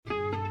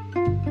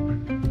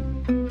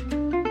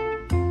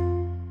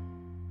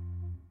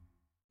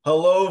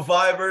Hello,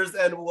 Vibers,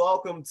 and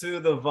welcome to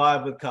the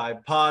Vibe with Kai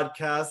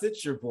podcast.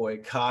 It's your boy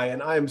Kai,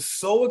 and I am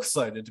so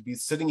excited to be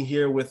sitting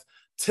here with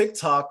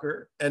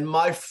TikToker and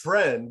my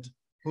friend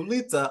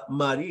Julita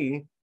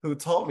Marie, who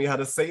taught me how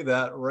to say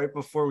that right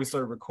before we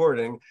started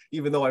recording,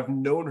 even though I've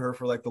known her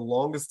for like the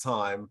longest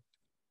time.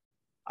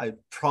 I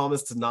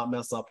promised to not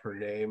mess up her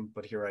name,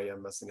 but here I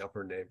am messing up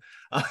her name.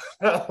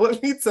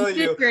 Let me tell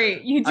you, did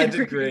great. I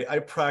did great. I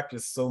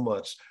practiced so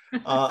much.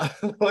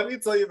 Let me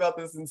tell you about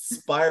this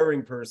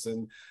inspiring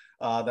person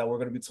that we're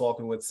going to be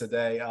talking with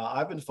today.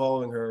 I've been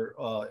following her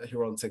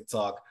here on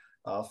TikTok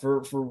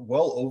for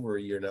well over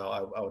a year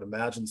now. I would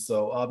imagine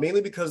so.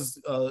 Mainly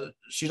because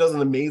she does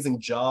an amazing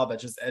job at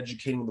just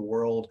educating the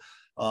world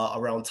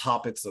around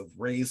topics of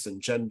race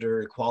and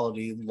gender,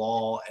 equality,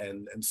 law,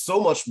 and so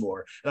much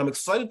more. And I'm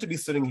excited to be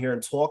sitting here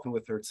and talking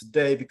with her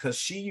today because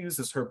she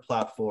uses her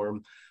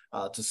platform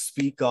to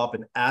speak up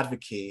and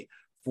advocate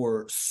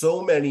for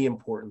so many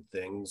important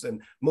things.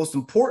 And most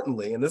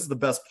importantly, and this is the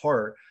best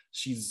part,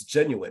 she's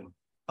genuine.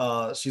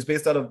 She's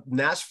based out of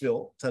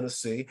Nashville,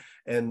 Tennessee,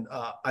 and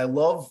I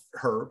love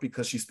her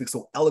because she speaks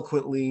so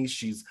eloquently.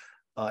 She's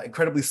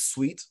incredibly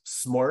sweet,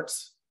 smart.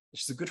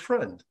 She's a good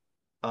friend.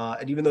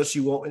 And even though she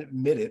won't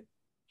admit it,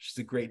 she's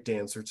a great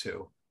dancer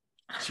too.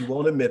 She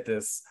won't admit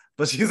this,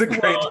 but she's a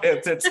great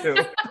dancer too.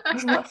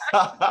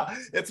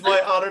 It's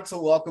my honor to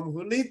welcome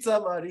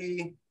Julita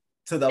Marie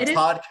to the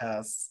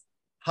podcast.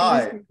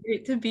 Hi. It is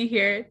great to be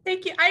here.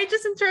 Thank you. I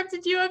just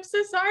interrupted you. I'm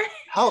so sorry.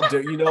 How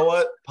dare you? Know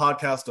what?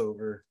 Podcast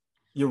over.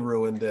 You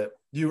ruined it.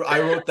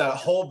 I wrote that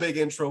whole big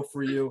intro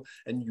for you,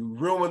 and you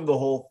ruined the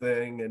whole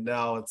thing. And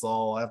now it's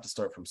all I have to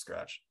start from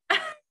scratch.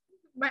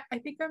 I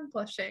think I'm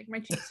blushing. My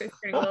cheeks are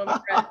turning a little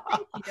bit red.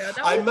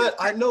 Thank you.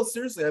 I know,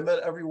 seriously, I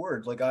meant every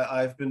word. Like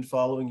I've been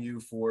following you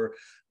for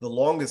the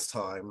longest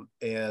time.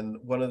 And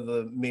one of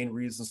the main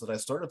reasons that I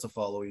started to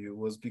follow you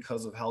was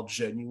because of how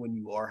genuine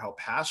you are, how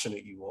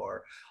passionate you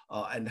are,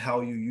 and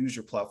how you use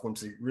your platform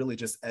to really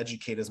just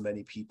educate as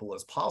many people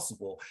as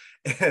possible.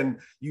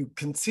 And you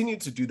continue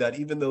to do that,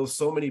 even though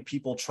so many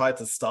people try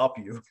to stop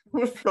you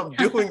from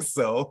doing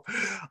so.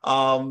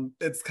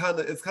 It's kind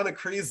of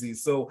crazy.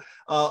 So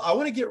I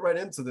want to get right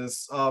into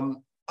this. I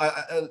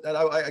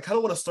kind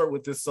of want to start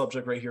with this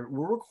subject right here.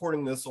 We're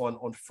recording this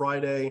on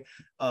Friday,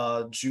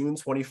 June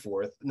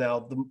 24th.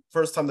 Now, the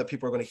first time that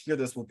people are going to hear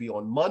this will be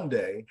on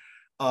Monday.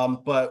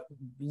 But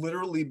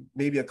literally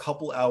maybe a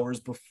couple hours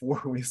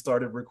before we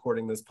started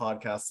recording this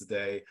podcast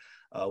today,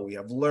 we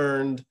have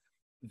learned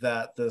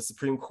that the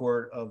Supreme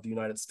Court of the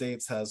United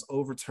States has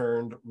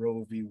overturned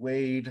Roe v.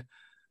 Wade.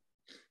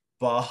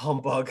 Bah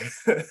humbug.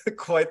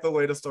 Quite the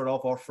way to start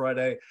off our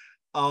Friday.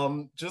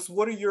 Just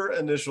what are your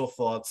initial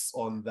thoughts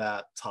on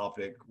that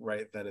topic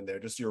right then and there?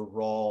 Just your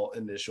raw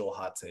initial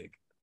hot take.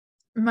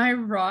 My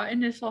raw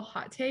initial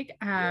hot take,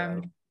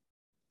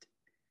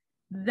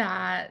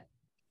 that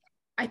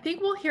I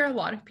think we'll hear a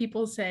lot of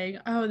people saying,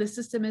 oh, the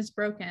system is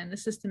broken. The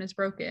system is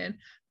broken.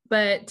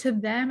 But to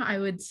them, I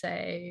would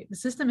say the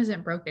system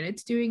isn't broken.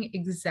 It's doing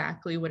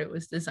exactly what it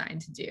was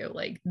designed to do.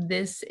 Like,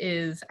 this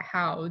is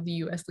how the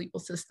US legal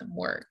system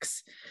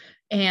works.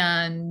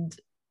 And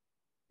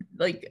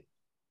like,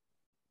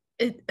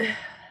 it's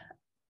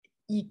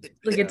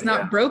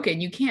not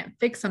broken. You can't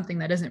fix something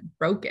that isn't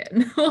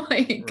broken.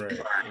 Right.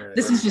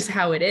 This is just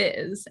how it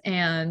is.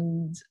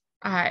 And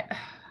I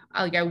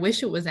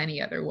wish it was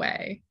any other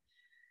way.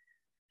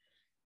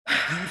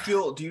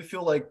 Do you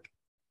feel like,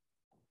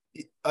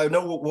 I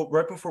know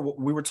right before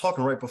we were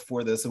talking right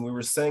before this, and we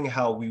were saying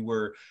how we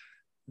were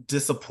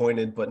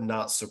disappointed but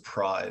not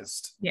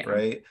surprised,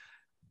 right?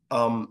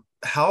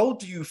 How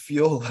do you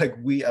feel like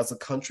we as a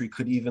country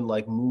could even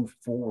like move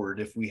forward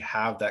if we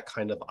have that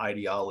kind of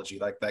ideology,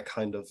 like that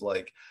kind of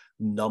like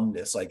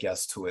numbness, I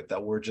guess, to it,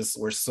 that we're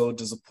so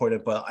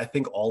disappointed? But I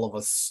think all of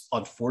us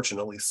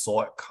unfortunately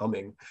saw it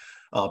coming,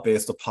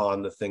 based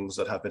upon the things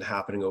that have been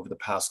happening over the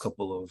past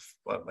couple of,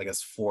 I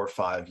guess, 4 or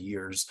 5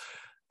 years.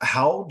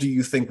 How do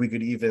you think we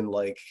could even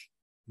like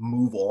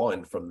move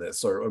on from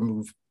this, or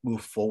move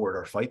forward,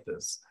 or fight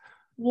this?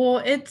 Well,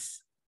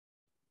 it's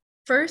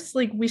first,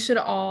 like, we should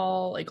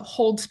all like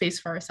hold space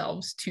for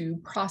ourselves to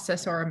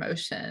process our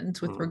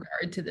emotions with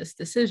regard to this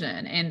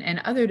decision and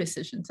other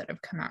decisions that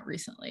have come out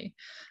recently.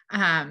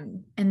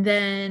 And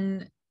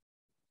then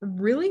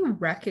really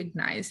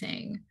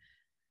recognizing,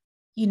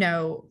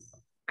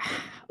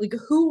 like,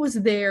 who was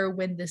there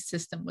when this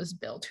system was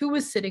built, who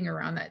was sitting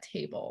around that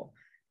table.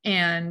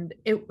 And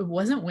it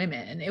wasn't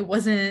women, it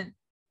wasn't,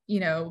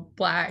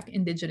 Black,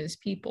 Indigenous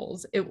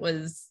peoples, it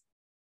was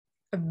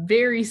a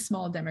very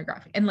small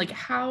demographic. And like,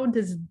 how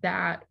does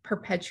that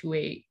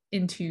perpetuate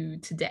into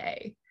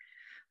today?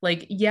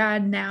 Like,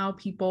 now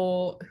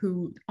people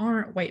who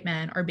aren't white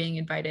men are being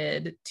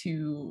invited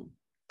to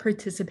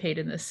participate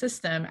in the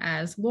system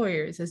as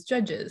lawyers, as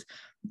judges,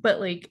 but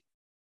like,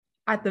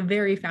 at the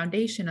very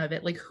foundation of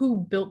it, like, who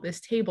built this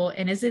table,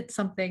 and is it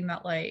something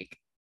that like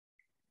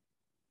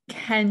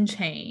can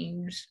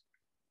change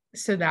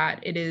so that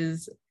it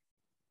is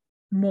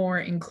more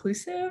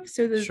inclusive,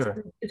 so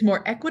that it's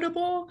more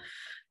equitable,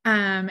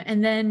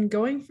 and then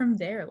going from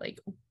there, like,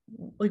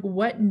 like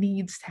what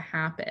needs to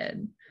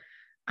happen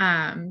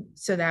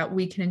so that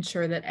we can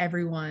ensure that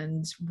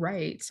everyone's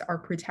rights are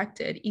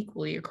protected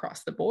equally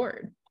across the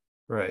board.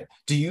 Right.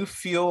 Do you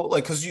feel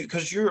like,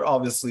 because you're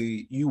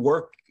obviously, you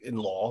work in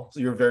law, so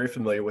you're very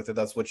familiar with it.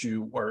 That's what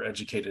you are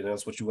educated in.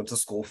 That's what you went to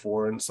school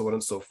for, and so on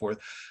and so forth.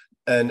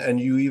 And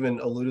you even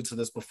alluded to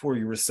this before.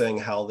 You were saying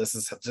how this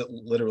is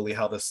literally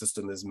how the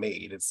system is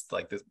made. It's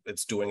like this,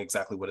 it's doing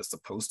exactly what it's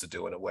supposed to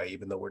do in a way,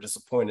 even though we're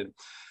disappointed.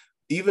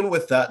 Even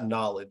with that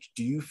knowledge,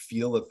 do you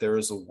feel that there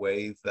is a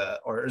way that,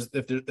 or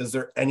is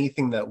there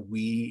anything that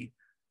we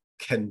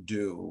can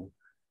do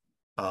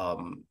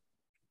um,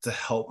 to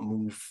help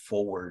move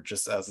forward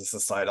just as a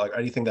society, like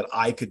anything that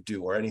I could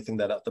do or anything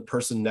that the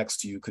person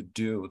next to you could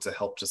do to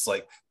help, just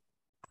like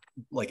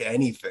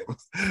anything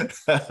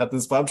at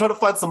this point? I'm trying to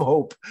find some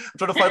hope. I'm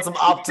trying to find some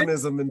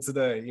optimism in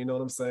today. You know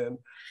what I'm saying?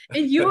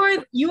 And you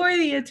are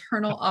the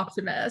eternal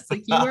optimist.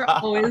 Like you are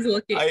always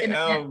looking. I And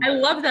am. I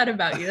love that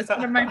about you. That's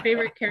one of my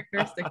favorite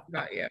characteristics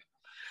about you.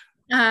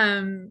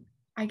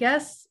 I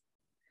guess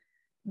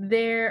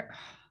there.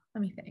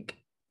 Let me think.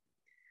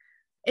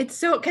 It's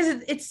so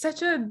because it's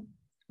such a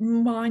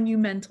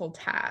monumental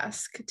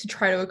task to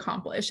try to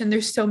accomplish, and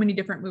there's so many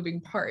different moving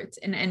parts.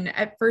 And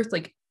at first,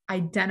 like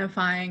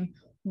identifying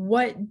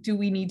what do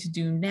we need to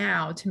do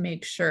now to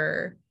make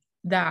sure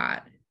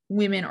that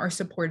women are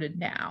supported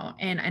now.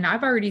 And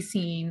I've already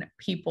seen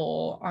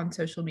people on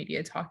social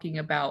media talking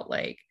about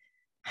like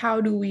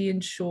how do we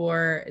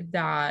ensure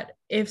that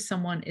if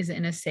someone is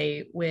in a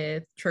state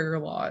with trigger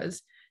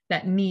laws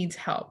that needs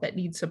help, that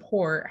needs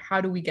support,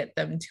 how do we get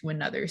them to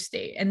another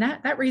state? And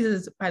that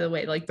raises, by the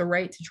way, like the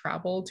right to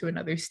travel to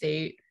another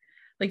state,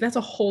 like that's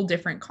a whole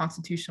different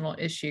constitutional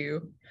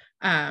issue,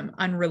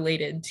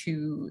 unrelated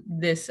to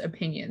this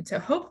opinion. So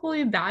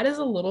hopefully that is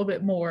a little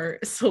bit more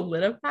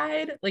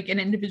solidified, like an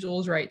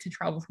individual's right to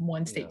travel from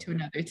one state Yeah. to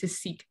another to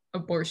seek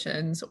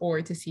abortions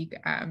or to seek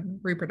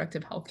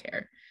reproductive health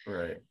care.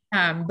 Right.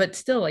 But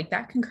still, like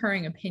that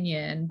concurring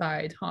opinion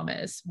by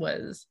Thomas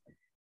was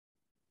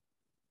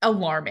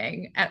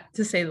alarming,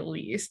 to say the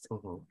least,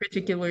 Mm-hmm.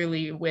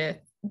 particularly with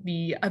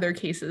the other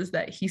cases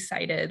that he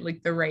cited,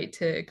 like the right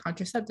to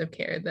contraceptive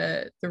care,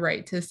 the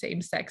right to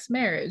same-sex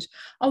marriage.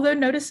 Although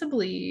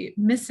noticeably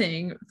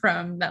missing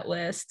from that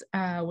list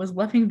was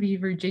Loving v.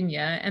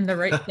 Virginia and the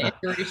right to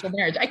interracial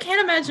marriage. I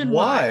can't imagine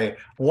why.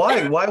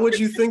 Why would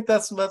you think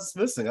that's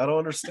missing? I don't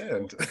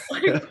understand.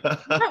 Like,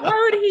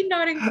 why would he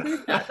not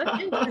include that?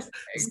 That's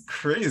It's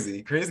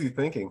interesting. crazy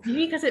thinking.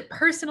 Maybe because it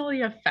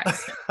personally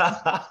affects him.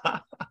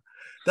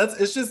 That's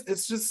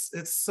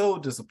it's so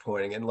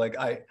disappointing. And like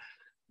I,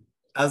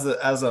 as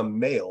a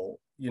male,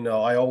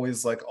 I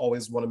always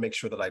want to make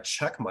sure that I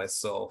check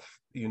myself,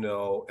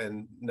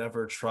 and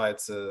never try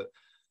to,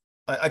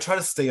 I try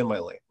to stay in my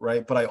lane,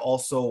 right? But I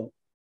also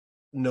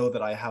know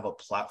that I have a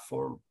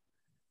platform,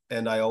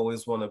 and I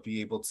always want to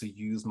be able to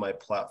use my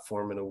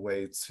platform in a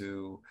way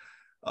to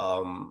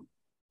um,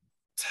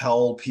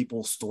 tell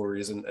people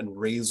stories and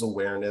raise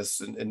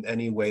awareness in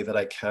any way that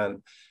I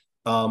can.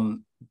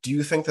 Do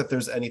you think that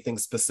there's anything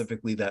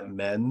specifically that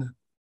men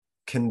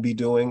can be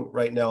doing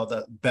right now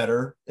that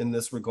better in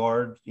this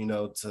regard,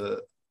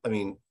 I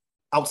mean,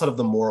 outside of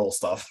the moral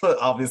stuff,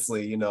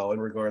 obviously, in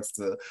regards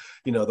to,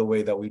 the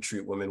way that we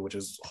treat women, which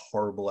is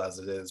horrible as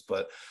it is.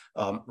 But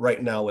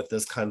right now with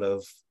this kind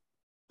of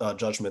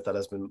judgment that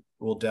has been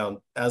ruled down,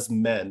 as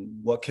men,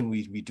 what can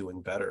we be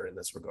doing better in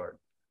this regard?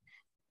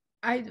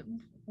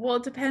 Well,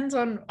 it depends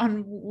on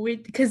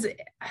which, because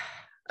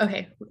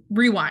okay,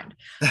 rewind.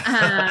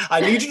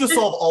 I need you to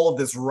solve all of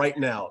this right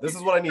now. This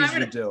is what I need you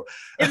to do.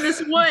 In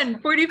this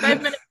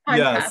 45-minute podcast,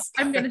 yes.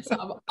 I'm going to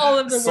solve all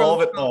of the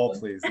solve it problems. all,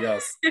 please.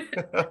 Yes.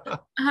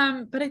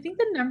 But I think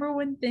the number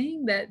one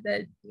thing that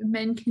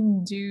men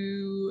can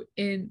do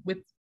with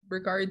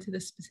regard to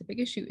this specific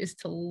issue is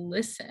to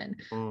listen.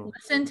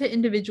 Listen to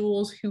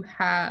individuals who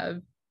have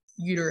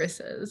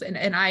uteruses.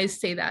 And I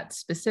say that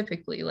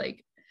specifically,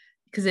 like,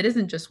 because it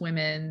isn't just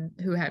women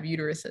who have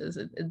uteruses,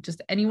 it's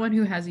just anyone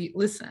who has,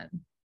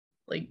 listen.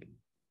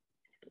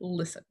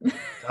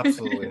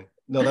 Absolutely.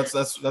 No,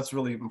 that's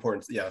really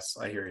important. Yes,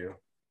 I hear you.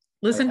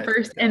 Listen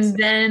first, yes. And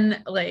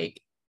then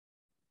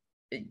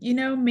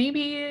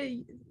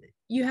maybe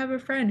you have a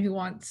friend who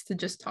wants to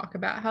just talk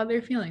about how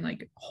they're feeling,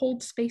 like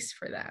hold space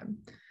for them.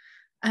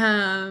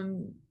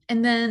 And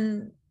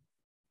then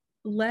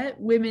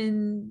let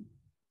women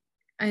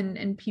and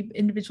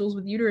individuals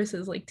with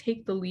uteruses like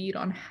take the lead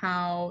on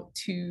how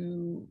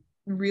to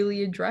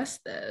really address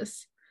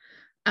this,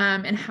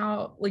 and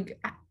how like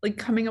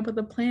coming up with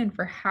a plan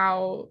for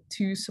how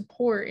to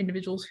support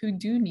individuals who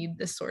do need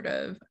this sort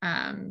of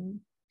who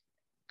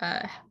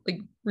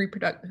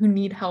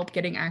need help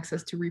getting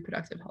access to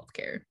reproductive health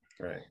care.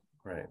 Right.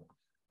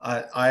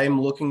 I'm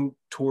looking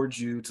towards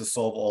you to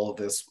solve all of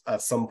this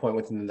at some point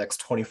within the next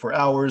 24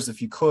 hours, if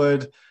you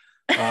could.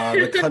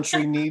 The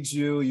country needs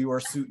you. You are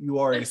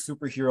a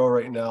superhero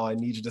right now. I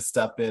need you to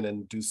step in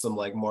and do some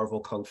like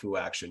Marvel Kung Fu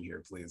action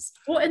here, please.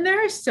 Well, and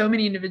there are so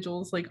many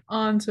individuals like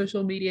on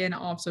social media and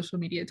off social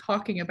media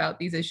talking about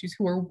these issues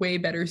who are way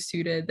better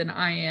suited than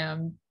I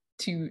am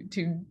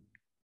to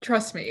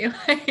trust me.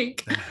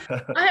 Like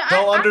I,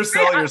 Don't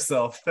undersell I,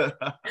 yourself.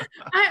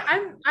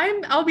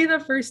 I'll be the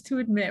first to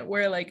admit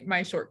where like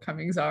my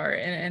shortcomings are,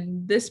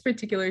 and this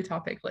particular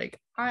topic, like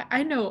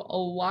I know a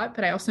lot,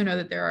 but I also know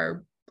that there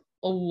are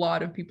a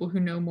lot of people who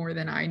know more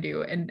than I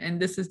do, and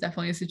this is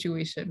definitely a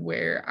situation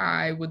where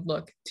I would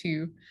look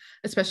to,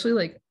 especially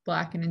like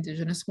Black and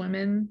Indigenous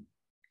women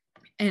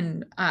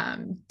and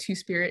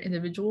two-spirit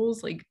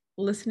individuals, like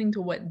listening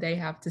to what they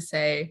have to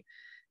say.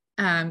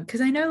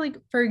 Because I know, like,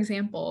 for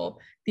example,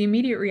 the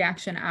immediate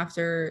reaction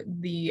after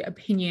the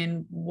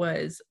opinion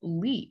was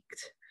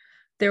leaked,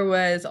 there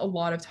was a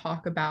lot of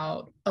talk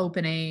about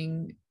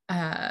opening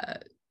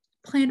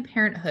Planned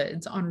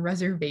Parenthoods on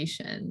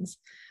reservations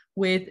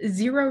with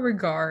zero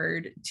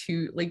regard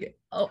to like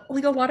a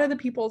lot of the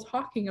people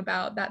talking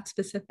about that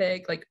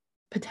specific like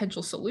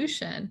potential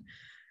solution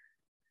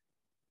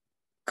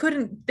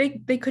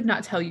they could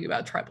not tell you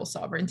about tribal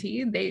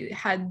sovereignty.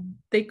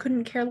 They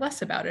couldn't care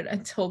less about it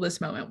until this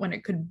moment when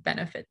it could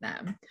benefit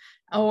them,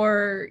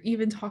 or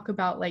even talk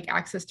about like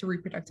access to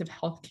reproductive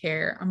health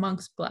care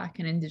amongst Black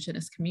and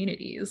Indigenous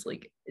communities.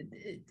 Like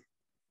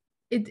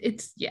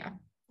it's yeah.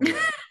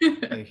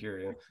 I hear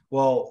you.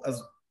 Well,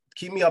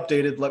 keep me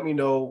updated. Let me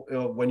know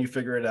when you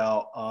figure it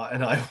out,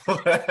 and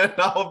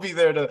I'll be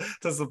there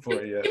to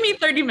support you. Give me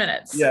 30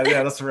 minutes. Yeah,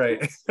 that's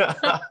right.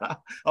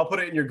 I'll put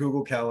it in your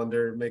Google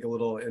Calendar, make a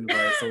little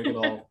invite so we can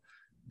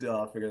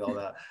all figure all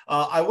that.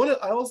 I want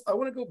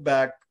to go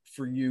back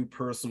for you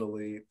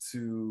personally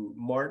to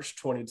March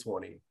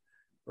 2020,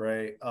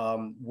 right?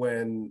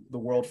 When the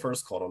world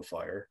first caught on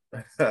fire,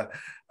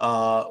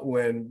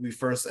 when we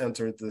first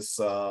entered this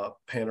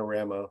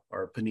panorama,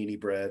 or panini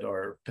bread,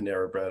 or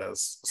Panera bread,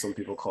 as some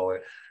people call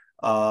it.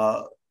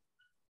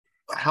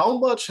 How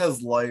much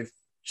has life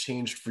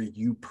changed for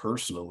you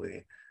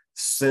personally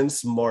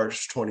since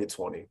March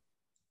 2020?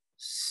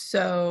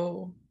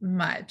 So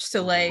much.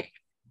 So like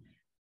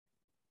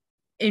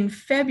in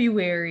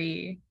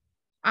February,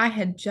 I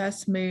had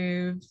just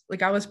moved,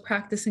 like I was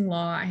practicing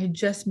law. I had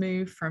just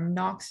moved from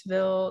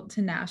Knoxville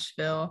to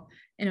Nashville.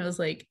 And it was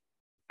like,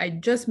 I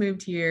just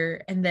moved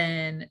here. And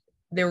then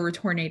there were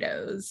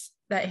tornadoes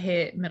that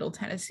hit Middle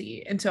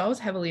Tennessee. And so I was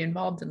heavily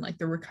involved in like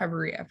the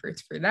recovery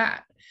efforts for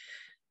that.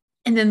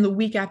 And then the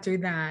week after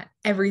that,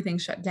 everything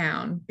shut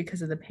down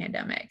because of the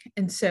pandemic.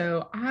 And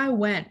so I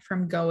went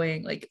from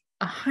going like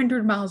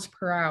 100 miles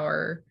per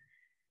hour,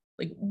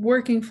 like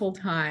working full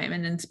time,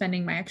 and then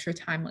spending my extra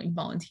time like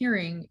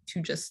volunteering,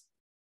 to just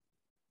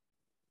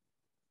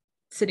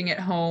sitting at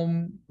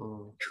home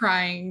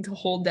trying to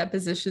hold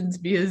depositions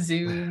via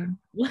Zoom.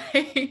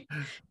 Like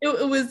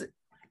it was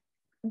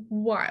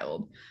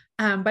wild.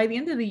 By the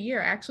end of the year,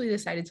 I actually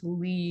decided to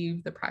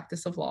leave the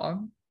practice of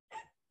law.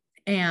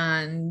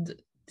 And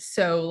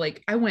so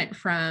like I went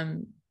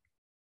from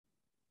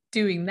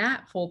doing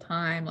that full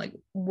time, like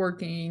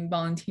working,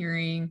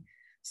 volunteering,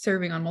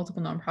 serving on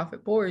multiple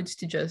nonprofit boards,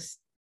 to just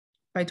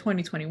by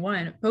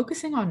 2021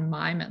 focusing on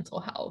my mental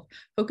health,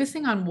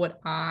 focusing on what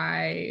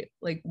I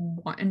like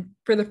want, and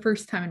for the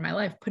first time in my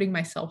life putting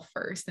myself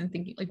first and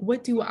thinking like,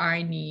 what do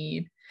I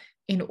need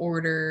in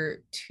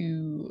order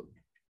to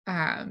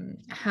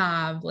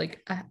have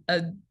like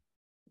a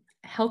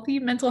healthy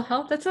mental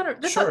health. That's Sure.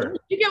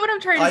 not, you get what I'm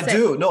trying to say. I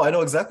do. No, I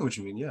know exactly what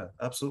you mean. Yeah,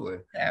 absolutely.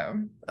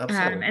 So,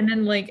 Absolutely. and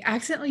then like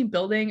accidentally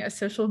building a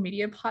social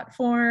media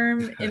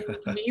platform in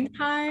the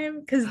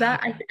meantime, because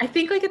that I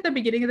think like at the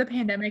beginning of the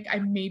pandemic, I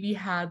maybe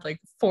had like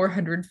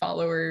 400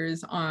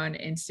 followers on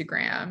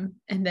Instagram,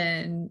 and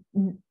then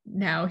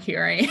now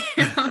here I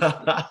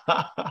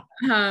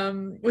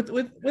am with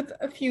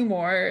a few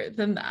more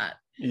than that.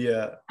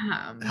 Yeah.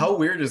 How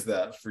weird is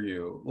that for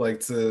you? Like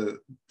to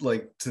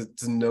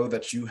know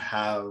that you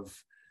have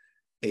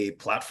a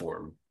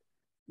platform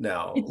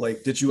now.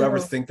 Like, did you ever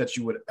think that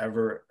you would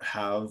ever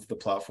have the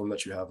platform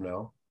that you have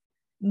now?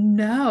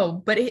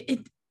 No, but it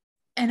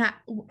and I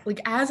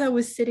like, as I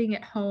was sitting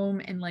at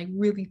home and like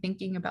really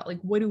thinking about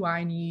like, what do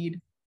I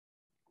need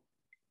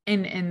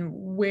and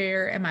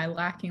where am I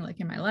lacking like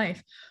in my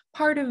life,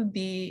 part of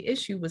the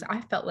issue was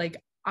I felt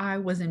like I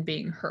wasn't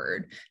being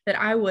heard, that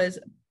I was,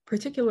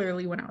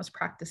 particularly when I was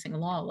practicing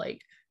law, like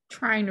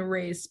trying to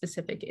raise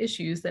specific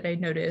issues that I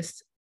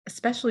noticed,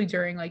 especially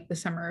during like the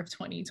summer of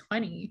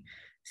 2020,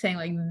 saying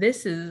like,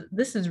 this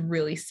is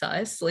really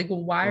sus. Like,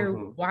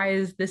 why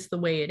is this the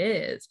way it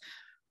is?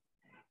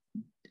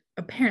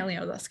 Apparently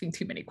I was asking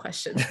too many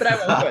questions, but I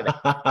won't go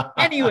there.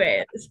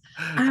 Anyways,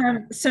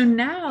 so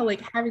now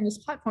like having this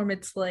platform,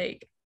 it's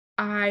like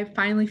I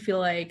finally feel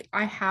like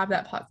I have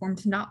that platform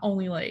to not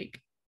only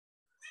like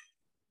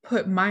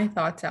put my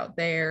thoughts out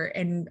there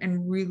and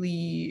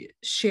really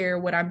share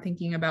what I'm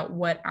thinking about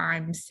what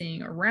I'm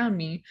seeing around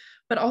me,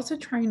 but also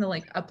trying to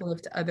like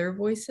uplift other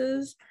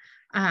voices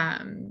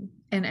and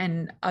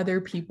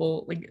other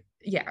people. Like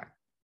yeah.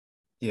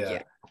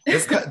 Do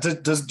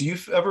you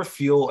ever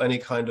feel any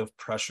kind of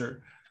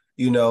pressure,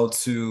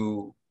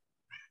 to,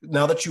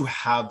 now that you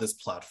have this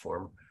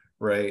platform,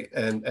 right,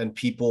 and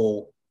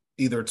people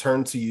either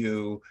turn to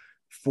you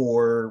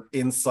for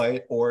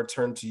insight or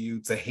turn to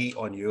you to hate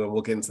on you, and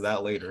we'll get into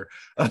that later.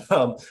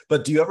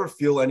 But do you ever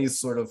feel any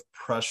sort of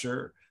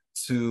pressure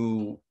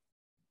to,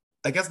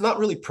 I guess, not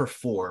really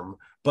perform,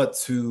 but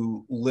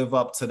to live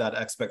up to that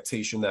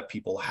expectation that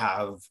people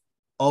have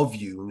of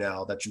you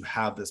now that you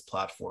have this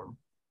platform?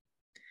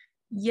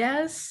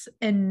 Yes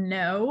and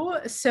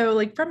no. So,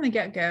 like from the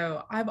get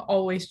go, I've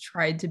always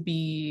tried to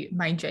be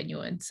my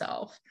genuine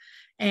self.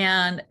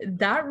 And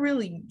that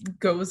really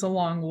goes a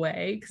long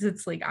way because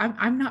it's like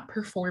I'm not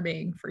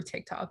performing for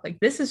TikTok. Like,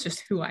 this is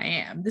just who I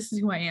am. This is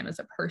who I am as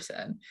a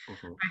person.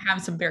 Mhm. I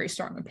have some very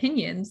strong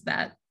opinions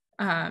that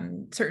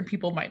certain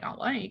people might not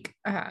like,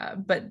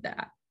 but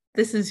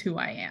this is who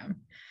I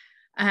am.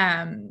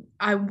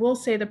 I will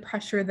say the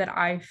pressure that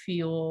I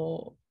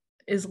feel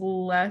is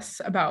less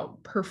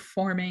about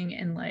performing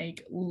and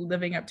like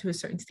living up to a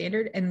certain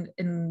standard,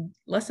 and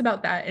less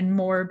about that and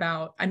more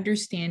about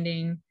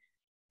understanding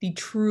the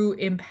true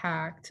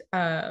impact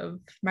of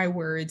my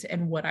words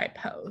and what I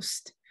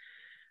post.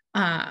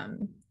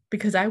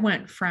 Because I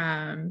went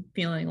from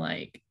feeling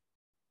like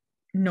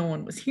no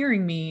one was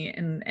hearing me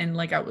and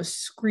like I was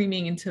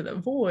screaming into the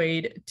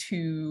void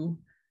to,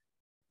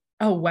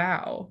 oh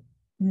wow,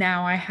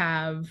 now I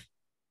have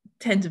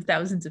tens of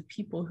thousands of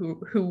people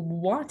who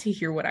want to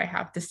hear what I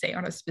have to say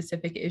on a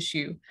specific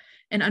issue,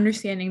 and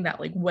understanding that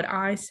like what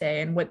I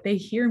say and what they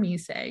hear me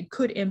say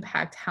could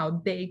impact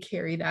how they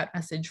carry that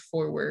message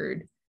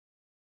forward,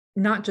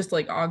 not just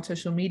like on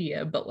social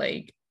media, but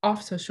like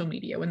off social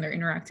media when they're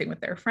interacting with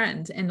their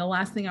friends. And the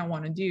last thing I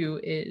want to do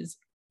is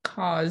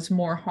cause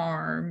more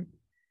harm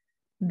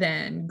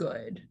than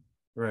good.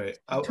 Right.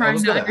 I Trying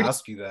was to going to understand.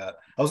 ask you that.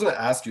 I was going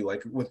to ask you,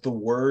 like, with the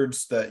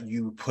words that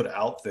you put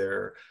out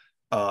there,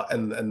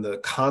 and the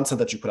content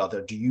that you put out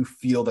there, do you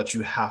feel that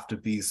you have to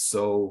be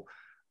so,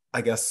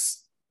 I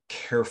guess,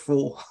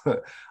 careful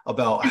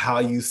about how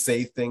you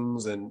say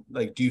things? And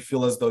like, do you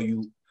feel as though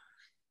you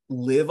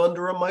live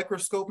under a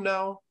microscope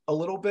now a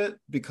little bit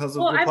because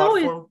of Well, your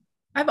platform?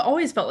 I've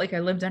always felt like I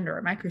lived under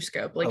a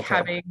microscope, like Okay.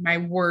 having my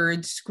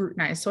words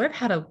scrutinized. So I've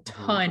had a Mhm.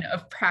 ton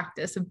of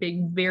practice of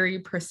being very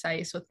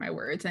precise with my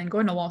words, and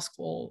going to law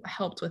school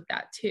helped with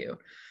that too.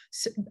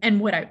 So, and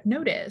what I've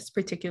noticed,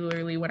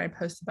 particularly when I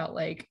post about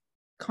like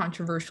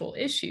controversial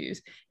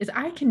issues, is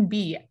I can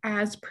be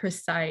as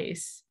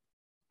precise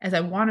as I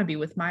want to be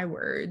with my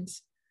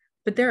words.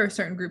 But there are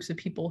certain groups of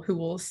people who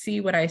will see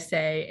what I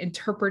say,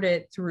 interpret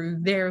it through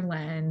their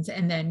lens,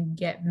 and then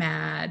get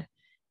mad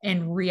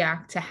and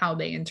react to how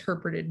they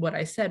interpreted what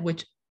I said,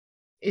 which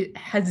it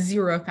has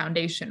zero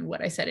foundation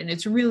what I said. And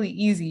it's really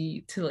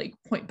easy to like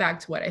point back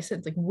to what I said.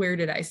 It's like, where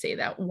did I say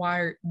that?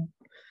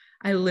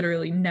 I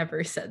literally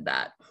never said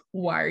that.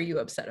 Why are you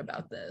upset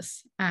about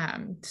this?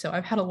 So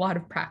I've had a lot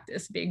of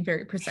practice being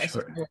very precise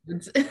with Sure.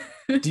 words.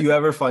 Do you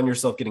ever find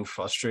yourself getting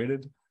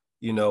frustrated,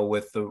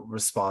 with the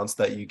response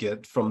that you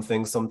get from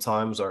things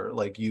sometimes, or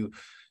like you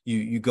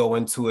go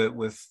into it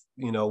with,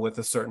 with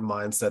a certain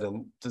mindset,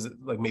 and does it,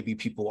 like, maybe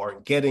people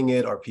aren't getting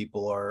it, or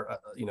people are,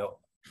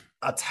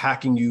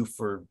 attacking you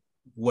for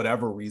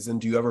whatever reason?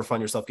 Do you ever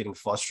find yourself getting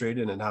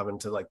frustrated and having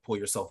to like pull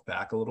yourself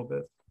back a little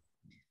bit?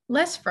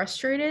 Less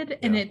frustrated,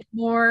 and Yeah. it's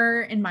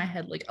more in my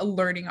head like a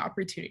learning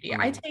opportunity.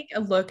 I Mm. take a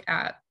look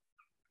at,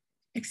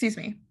 excuse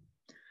me,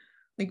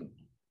 like,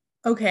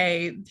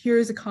 okay,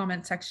 here's a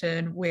comment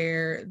section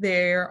where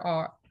there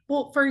are,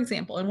 well, for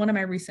example, in one of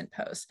my recent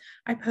posts,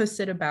 I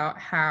posted about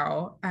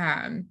how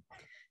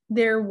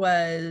there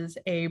was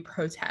a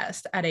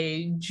protest at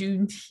a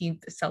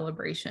Juneteenth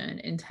celebration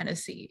in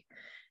Tennessee.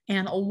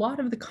 And a lot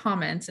of the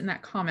comments in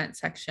that comment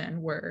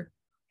section were,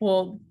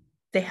 well,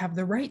 they have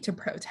the right to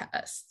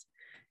protest.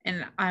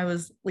 And I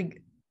was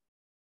like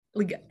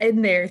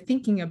in there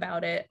thinking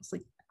about it. It's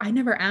like, I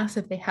never asked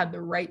if they had the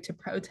right to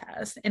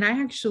protest. And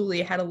I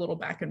actually had a little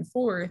back and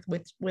forth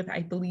with I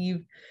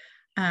believe,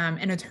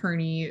 an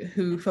attorney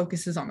who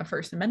focuses on the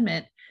First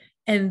Amendment.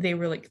 And they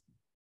were like,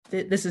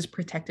 this is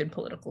protected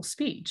political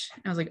speech.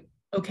 And I was like,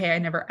 okay, I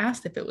never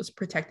asked if it was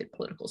protected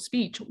political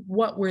speech.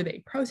 What were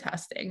they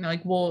protesting? They're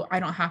like, well, I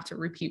don't have to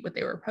repeat what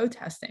they were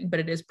protesting, but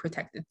it is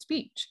protected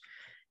speech.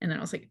 And then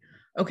I was like,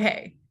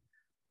 okay.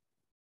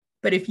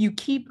 But if you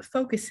keep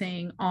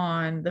focusing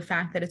on the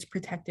fact that it's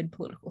protected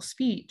political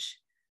speech,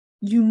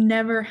 you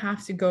never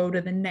have to go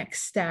to the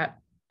next step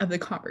of the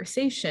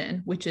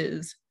conversation, which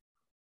is,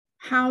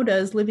 how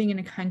does living in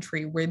a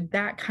country where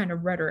that kind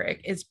of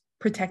rhetoric is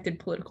protected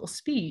political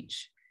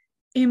speech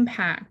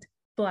impact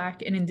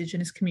Black and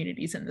Indigenous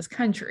communities in this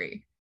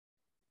country?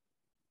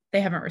 They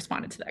haven't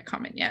responded to that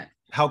comment yet.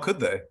 How could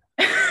they?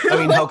 I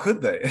mean, how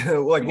could they?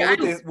 Like, Like, I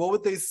don't, what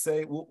would they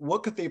say?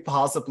 What could they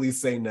possibly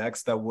say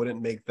next that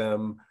wouldn't make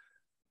them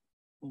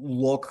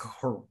look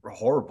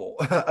horrible?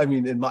 I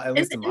mean, at and,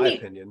 least in and my the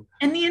opinion.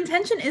 and the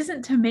intention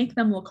isn't to make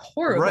them look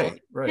horrible. Right,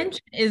 The right.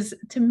 intention is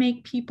to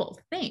make people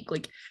think.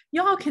 Like,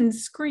 y'all can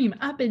scream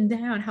up and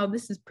down how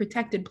this is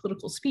protected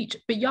political speech,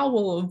 but y'all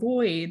will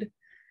avoid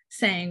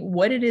saying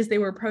what it is they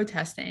were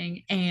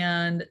protesting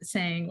and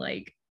saying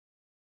like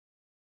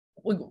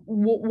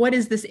what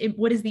is this,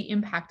 what is the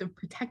impact of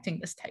protecting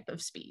this type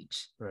of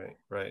speech? Right,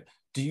 right.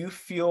 Do you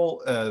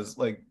feel as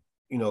like,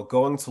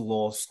 going to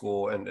law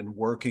school and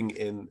working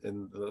in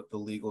the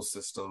legal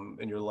system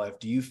in your life,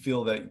 do you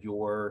feel that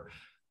your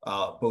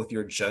both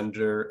your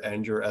gender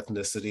and your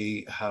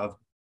ethnicity have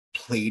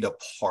played a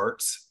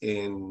part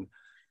in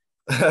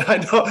I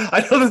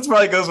know this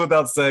probably goes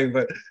without saying,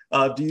 but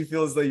do you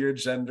feel as though your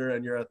gender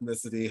and your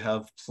ethnicity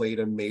have played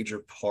a major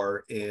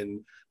part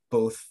in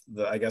both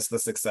the, I guess, the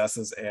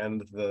successes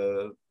and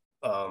the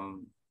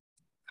um,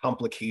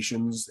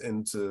 complications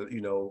into,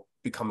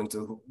 becoming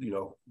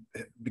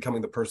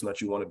the person that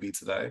you want to be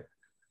today?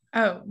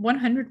 Oh,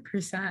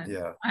 100%.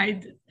 Yeah.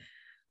 I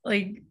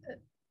like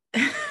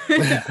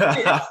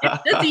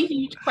that's a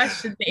huge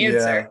question to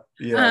answer.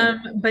 Yeah. Yeah.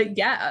 But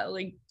yeah,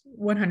 like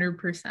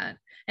 100%.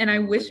 And I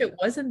wish it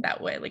wasn't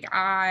that way. Like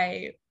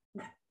I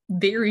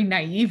very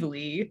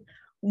naively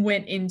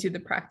went into the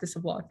practice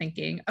of law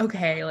thinking,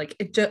 okay, like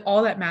it just,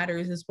 all that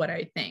matters is what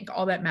I think.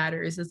 All that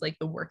matters is like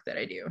the work that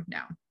I do.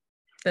 No,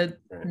 that's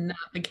Right. not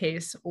the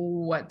case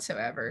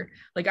whatsoever.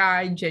 Like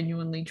I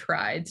genuinely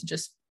tried to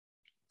just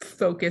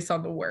focus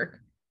on the work.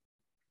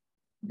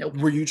 Nope.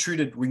 Were you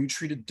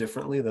treated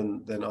differently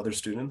than other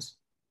students?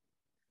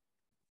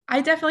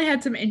 I definitely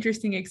had some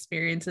interesting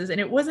experiences, and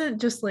it wasn't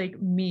just like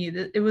me.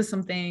 It was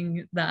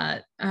something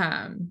that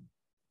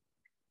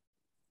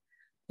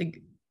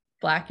like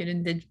Black and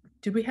indigenous.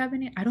 Did we have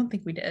any? I don't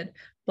think we did.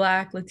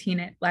 Black,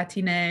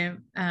 Latina,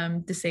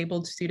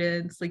 disabled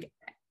students, like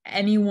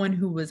anyone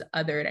who was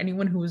othered,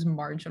 anyone who was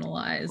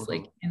marginalized,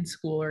 like Mhm. in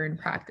school or in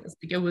practice.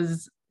 Like it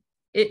was,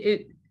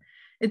 it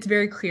it's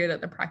very clear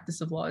that the practice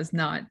of law is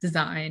not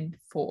designed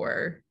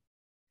for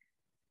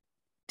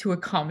to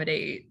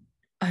accommodate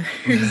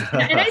others.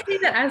 And I say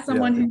that as Yeah.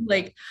 someone who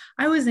like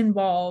I was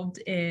involved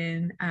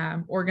in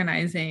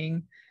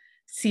organizing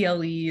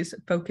CLEs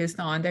focused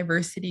on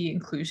diversity,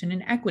 inclusion,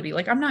 and equity.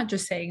 Like I'm not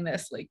just saying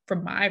this like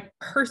from my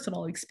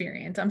personal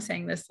experience. I'm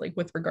saying this like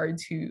with regard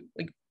to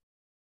like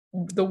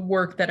the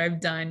work that I've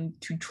done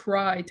to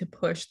try to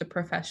push the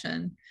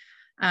profession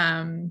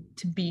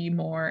to be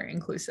more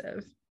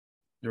inclusive.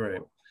 You're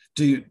right.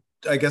 Do you?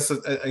 I guess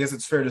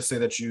it's fair to say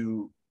that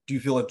do you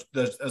feel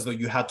as though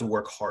you had to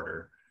work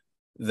harder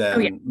Oh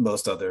yeah, than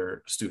most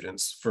other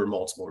students for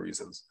multiple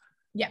reasons?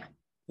 yeah.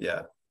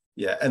 Yeah,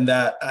 yeah, and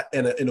that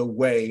in a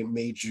way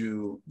made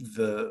you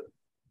the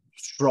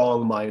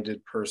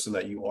strong-minded person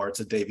that you are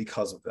today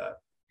because of that.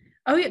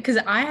 Oh yeah, because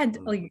I had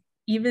Mm. like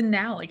even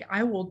now, like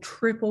I will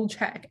triple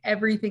check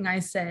everything I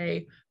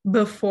say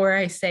before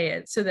I say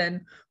it. So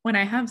then when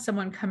I have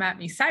someone come at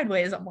me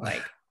sideways, I'm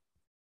like,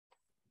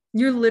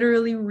 you're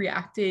literally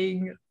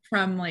reacting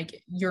from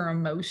like your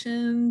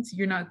emotions.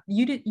 You're not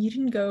you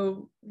didn't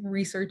go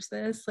research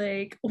this.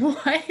 Like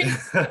what?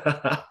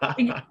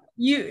 Like,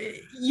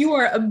 you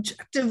are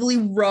objectively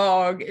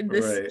wrong in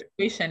this Right.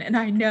 situation. And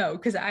I know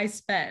because I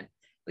spent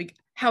like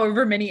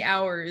however many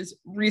hours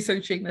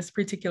researching this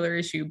particular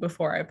issue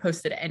before I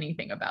posted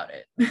anything about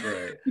it.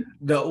 Right.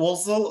 No, well,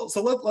 so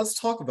let's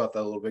talk about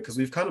that a little bit because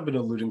we've kind of been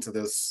alluding to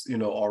this,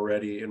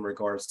 already in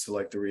regards to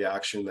like the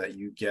reaction that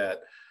you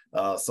get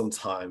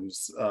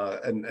sometimes,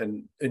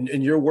 and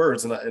in your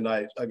words, and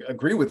I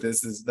agree with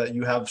this, is that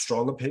you have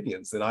strong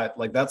opinions, and I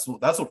like that's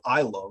what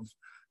I love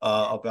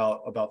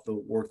about the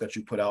work that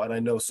you put out, and I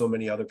know so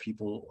many other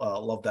people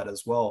love that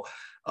as well.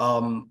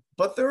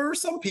 But there are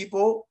some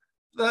people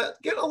that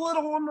get a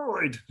little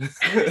annoyed,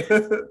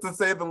 to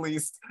say the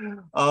least,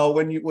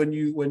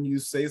 when you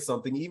say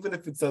something, even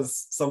if it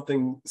says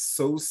something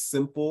so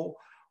simple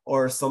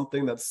or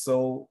something that's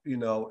so,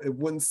 it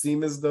wouldn't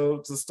seem as though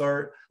to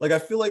start. Like I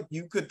feel like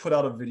you could put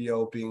out a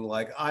video being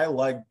like, I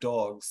like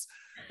dogs,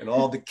 and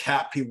all the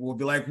cat people will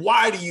be like,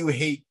 why do you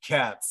hate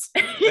cats?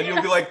 And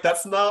you'll be like,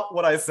 that's not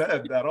what I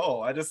said at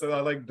all. I just said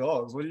I like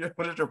dogs. What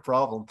is your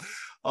problem?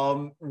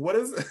 What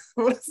is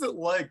what is it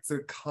like to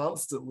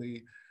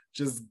constantly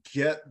just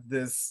get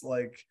this,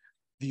 like,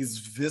 these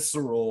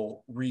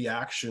visceral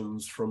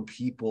reactions from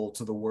people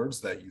to the words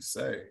that you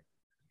say?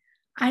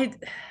 I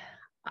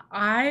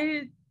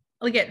I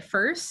like at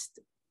first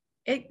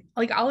it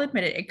like I'll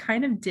admit it, it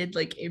kind of did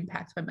like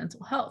impact my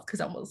mental health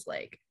because I was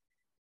like,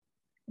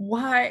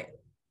 why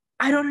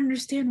I don't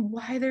understand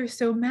why they're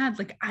so mad.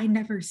 Like I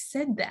never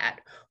said that.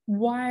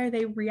 Why are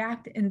they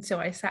reacting? And so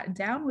I sat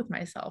down with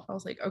myself. I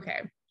was like,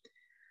 okay,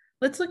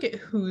 let's look at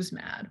who's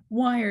mad.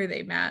 Why are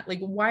they mad?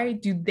 Like, why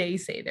do they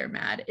say they're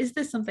mad? Is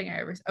this something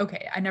I ever,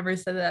 okay, I never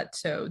said that.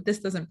 So this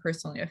doesn't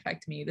personally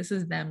affect me. This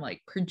is them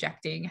like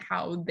projecting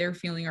how they're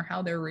feeling or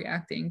how they're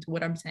reacting to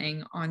what I'm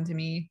saying onto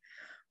me,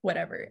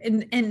 whatever.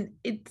 And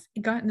it's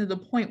gotten to the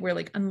point where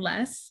like,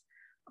 unless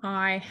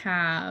I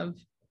have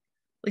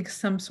like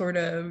some sort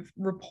of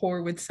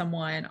rapport with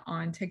someone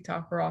on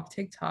TikTok or off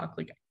TikTok,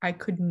 like I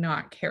could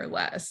not care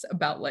less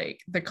about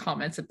like the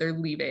comments that they're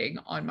leaving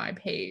on my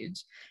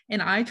page. And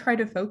I try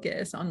to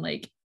focus on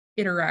like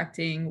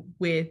interacting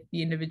with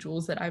the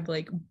individuals that I've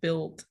like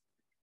built,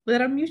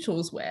 that I'm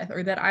mutuals with,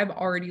 or that I've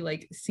already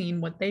like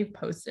seen what they've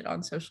posted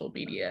on social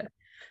media.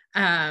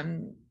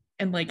 Um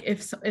And like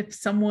if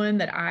someone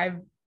that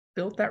I've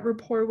built that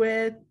rapport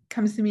with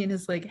comes to me and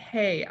is like,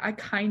 hey, I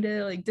kind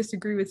of like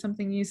disagree with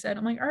something you said,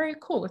 I'm like, all right,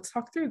 cool, let's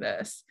talk through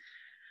this.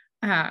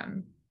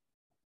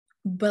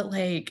 But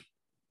like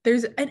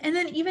there's and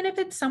then even if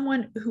it's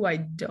someone who I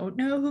don't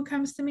know who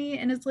comes to me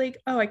and it's like,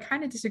 oh, I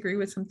kind of disagree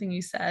with something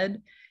you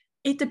said,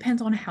 it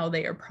depends on how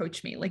they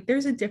approach me. Like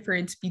there's a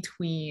difference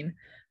between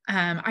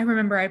I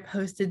remember I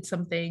posted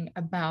something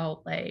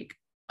about like,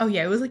 oh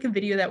yeah, it was like a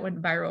video that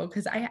went viral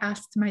because I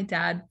asked my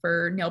dad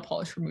for nail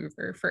polish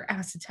remover for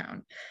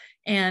acetone,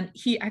 and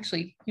he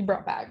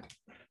brought back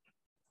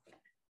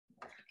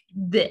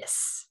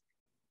this,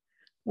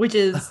 which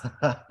is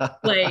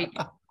like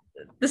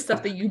the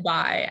stuff that you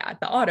buy at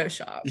the auto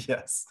shop.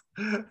 Yes.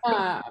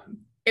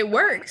 It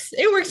works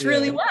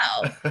really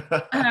well.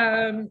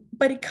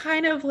 But it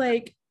kind of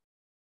like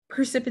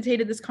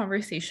precipitated this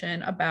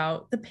conversation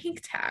about the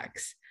pink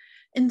tax.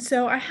 And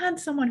so I had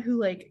someone who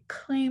like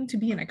claimed to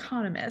be an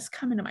economist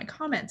come into my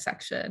comment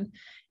section,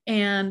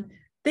 and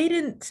they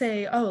didn't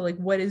say, oh, like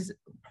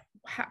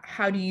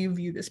how do you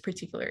view this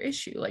particular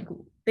issue? Like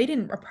they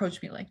didn't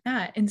approach me like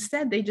that.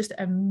 Instead, they just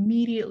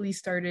immediately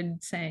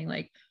started saying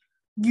like,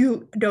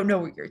 you don't know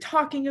what you're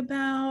talking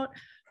about.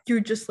 You're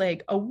just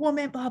like a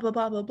woman, blah, blah,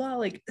 blah, blah, blah,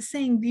 like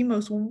saying the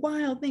most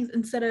wild things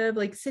instead of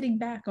like sitting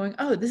back going,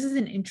 oh, this is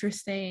an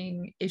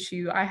interesting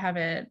issue.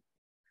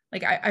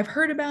 I've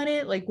heard about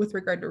it like with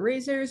regard to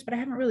razors, but I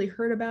haven't really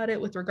heard about it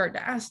with regard to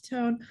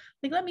acetone.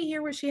 Like, let me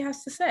hear what she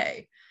has to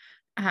say.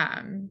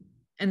 And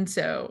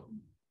so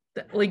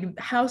like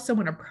how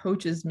someone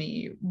approaches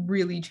me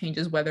really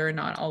changes whether or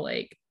not I'll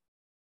like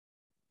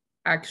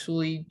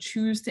actually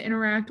choose to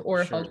interact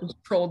or if I'll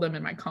just troll them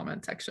in my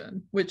comment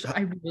section, which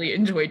I really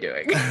enjoy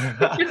doing.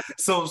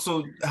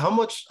 So how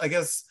much, I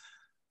guess,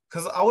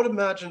 because I would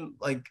imagine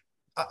like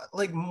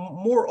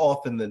more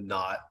often than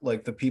not,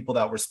 like the people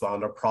that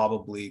respond are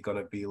probably going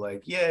to be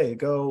like, yay,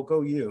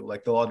 go you,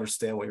 like they'll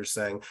understand what you're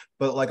saying.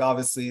 But like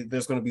obviously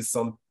there's going to be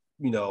some,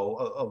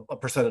 a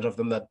percentage of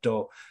them that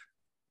don't.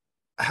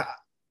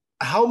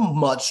 How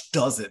much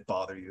does it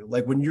bother you,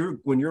 like when you're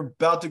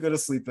about to go to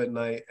sleep at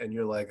night and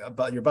you're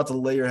about to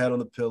lay your head on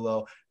the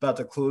pillow, about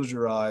to close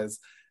your eyes,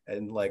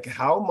 and like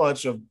how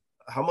much of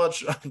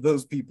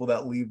those people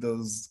that leave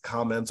those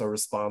comments or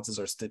responses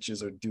or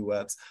stitches or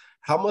duets,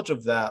 how much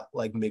of that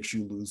like makes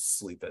you lose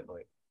sleep at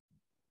night?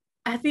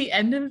 At the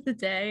end of the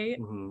day,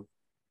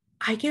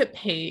 I get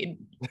paid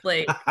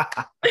like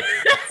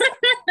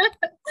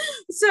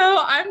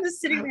so I'm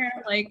just sitting there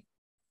like,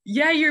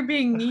 yeah, you're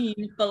being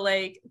mean, but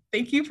like,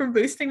 thank you for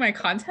boosting my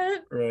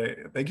content. Right.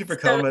 Thank you for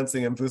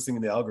commenting and boosting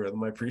the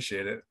algorithm. I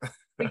appreciate it.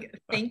 Like,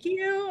 thank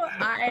you.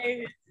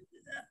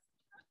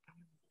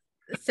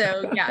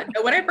 So yeah,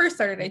 no, when I first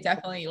started, I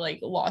definitely like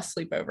lost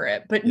sleep over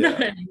it, but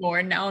not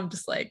anymore. Now I'm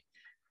just like,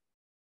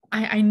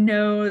 I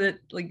know that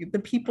like the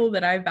people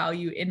that I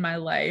value in my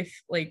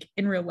life, like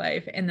in real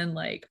life, and then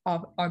like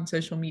on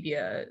social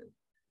media,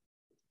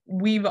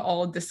 we've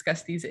all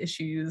discussed these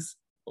issues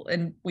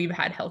and we've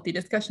had healthy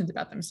discussions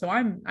about them. So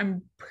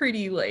I'm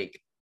pretty like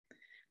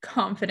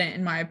confident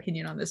in my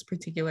opinion on this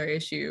particular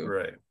issue.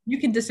 Right. You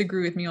can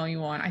disagree with me all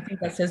you want. I think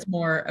that says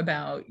more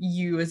about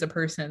you as a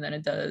person than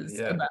it does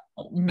about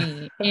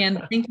me.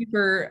 And thank you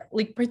for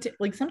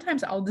like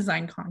sometimes I'll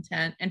design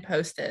content and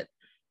post it,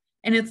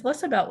 and it's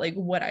less about like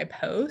what I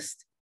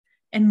post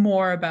and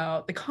more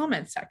about the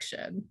comment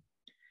section.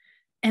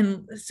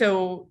 And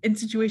so in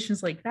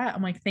situations like that,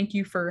 I'm like, thank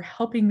you for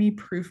helping me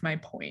prove my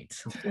point.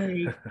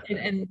 Like,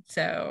 and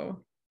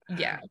so,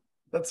 yeah.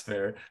 That's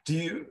fair. Do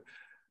you,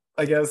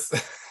 I guess,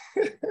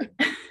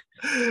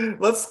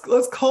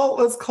 let's call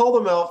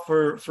them out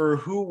for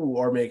who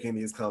are making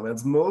these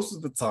comments. Most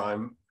of the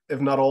time, if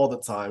not all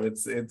the time,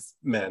 it's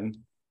men.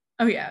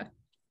 Oh yeah.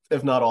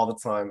 If not all the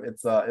time,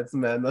 it's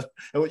men.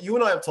 And you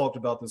and I have talked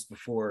about this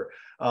before,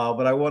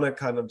 but I want to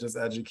kind of just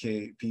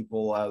educate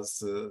people as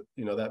to,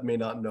 that may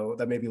not know,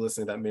 that may be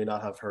listening, that may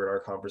not have heard our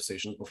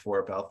conversations before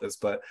about this.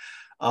 But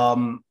a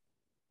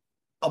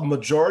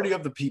majority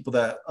of the people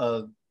that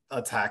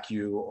attack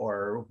you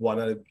or want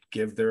to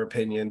give their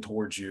opinion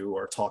towards you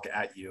or talk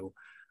at you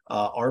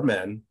are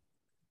men.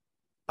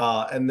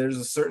 And there's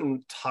a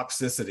certain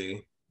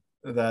toxicity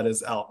that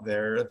is out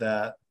there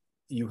that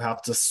you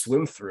have to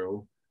swim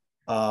through.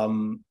 I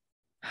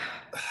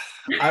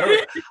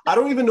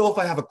don't even know if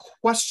I have a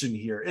question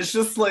here. It's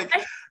just like,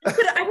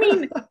 I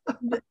mean,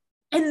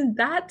 and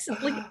that's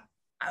like,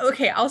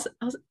 okay, I'll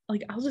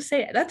just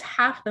say it. That's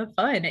half the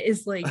fun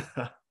is like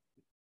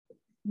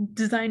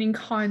designing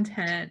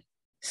content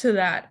so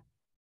that,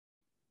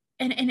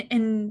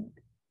 and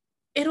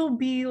it'll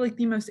be like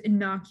the most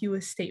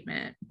innocuous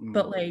statement,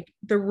 but like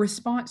the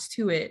response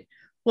to it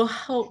will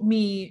help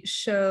me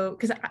show,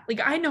 because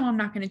I know I'm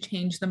not going to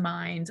change the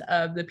minds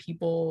of the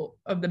people,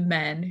 of the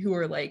men who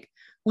are like,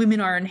 women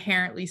are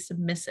inherently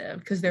submissive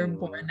because they're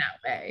born that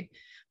way.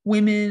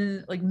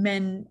 Women, like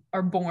men,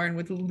 are born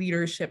with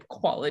leadership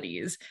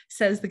qualities,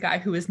 says the guy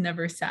who has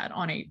never sat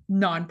on a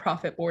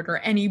nonprofit board or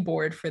any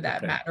board for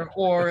that matter,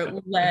 or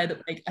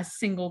led like a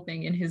single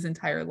thing in his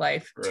entire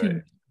life.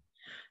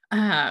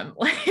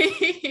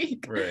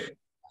 Like, Right.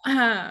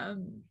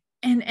 um,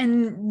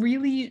 and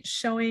really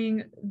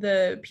showing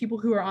the people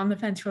who are on the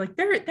fence who are like,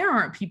 there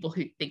aren't people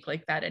who think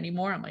like that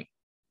anymore. I'm like,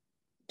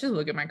 just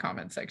look at my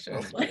comment section.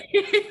 Like,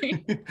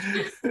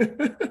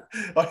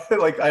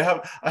 Like I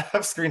have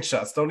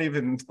screenshots. Don't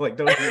even try.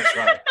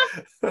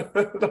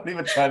 Don't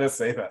even try to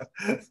say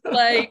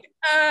like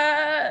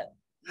that.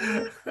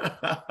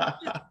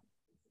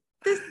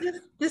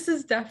 this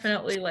is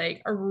definitely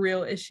like a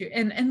real issue.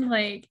 And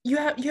like you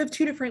have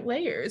two different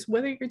layers,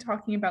 whether you're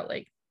talking about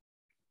like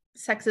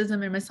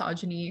sexism and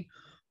misogyny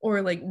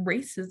or like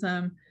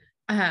racism.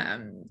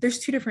 There's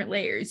two different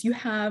layers. You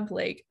have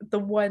like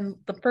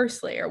the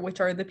first layer, which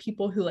are the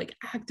people who like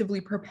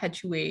actively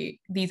perpetuate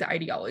these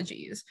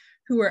ideologies,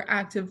 who are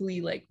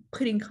actively like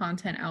putting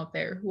content out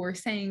there, who are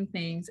saying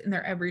things in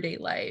their everyday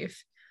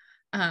life,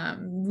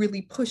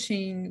 really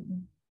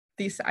pushing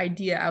this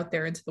idea out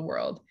there into the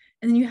world.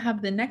 And then you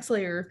have the next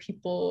layer of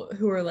people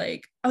who are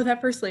like, oh,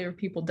 that first layer of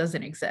people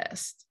doesn't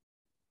exist.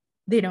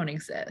 They don't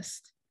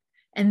exist.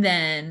 And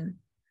then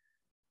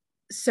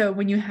so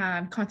when you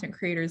have content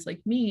creators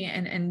like me,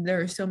 and there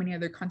are so many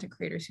other content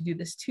creators who do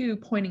this too,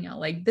 pointing out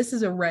like, this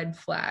is a red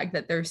flag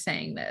that they're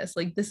saying this,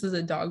 like this is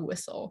a dog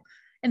whistle.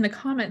 In the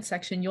comment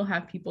section, you'll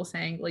have people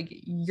saying like,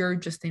 you're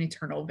just an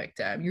eternal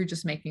victim, you're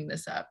just making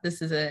this up,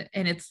 this is a,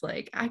 and it's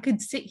like, I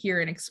could sit here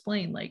and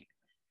explain like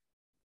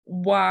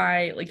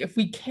why, like if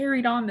we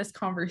carried on this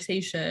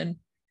conversation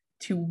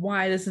to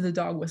why this is a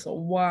dog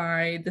whistle,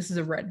 why this is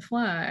a red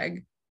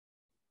flag,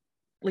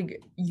 like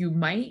you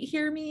might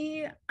hear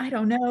me, I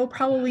don't know,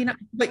 probably not,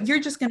 but you're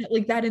just gonna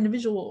like, that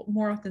individual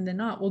more often than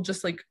not will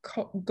just like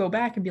go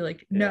back and be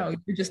like, no, Yeah.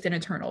 you're just an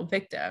eternal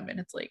victim. And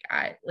it's like,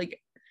 I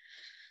like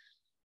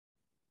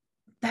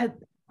that.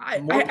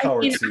 More power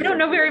Mean, to I don't you.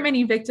 know very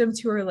many victims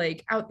who are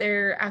like out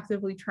there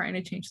actively trying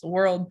to change the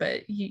world,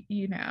 but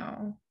you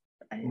know,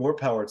 More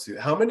power to you.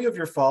 How many of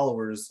your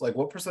followers, like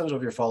what percentage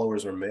of your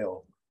followers are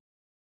male?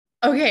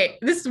 okay,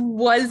 this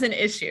was an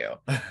issue.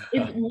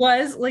 It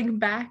was like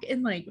back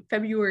in like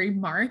February,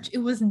 March, it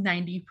was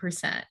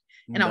 90%.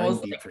 And I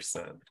was like,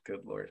 90%. Good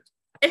Lord.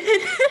 and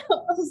I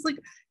was like,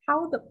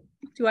 how the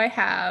fuck do I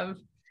have?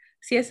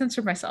 See, I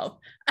censored myself.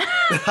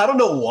 I don't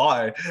know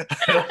why. I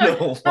don't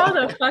know How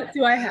the why. fuck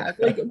do I have,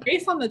 like,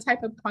 based on the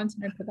type of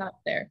content I put out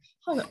there,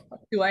 how the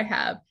fuck do I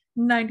have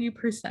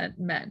 90%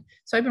 men?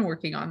 So I've been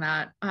working on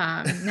that.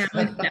 Now it's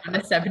down to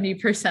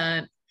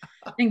 70%.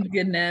 Thank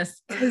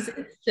goodness, because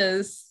it's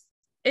just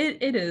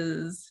it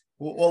is.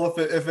 Well,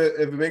 if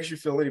it makes you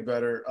feel any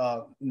better,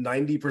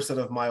 90%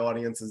 of my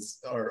audiences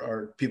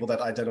are people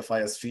that identify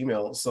as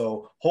female.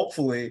 So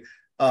hopefully,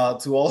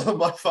 to all of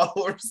my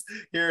followers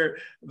here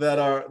that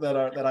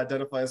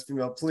identify as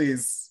female,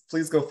 please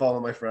go follow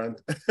my friend.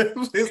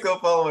 Please go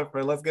follow my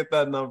friend. Let's get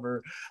that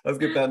number. Let's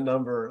get that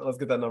number. Let's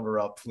get that number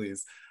up,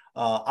 please.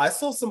 I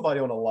saw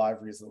somebody on a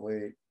live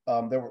recently.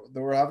 They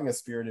were having a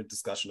spirited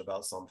discussion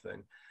about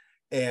something,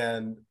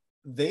 and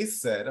they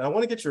said, and I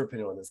want to get your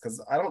opinion on this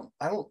because I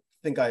don't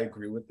think I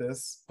agree with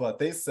this, but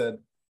they said,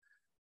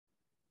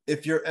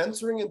 if you're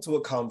entering into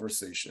a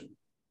conversation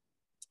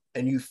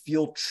and you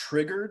feel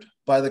triggered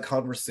by the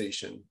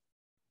conversation,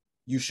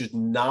 you should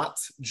not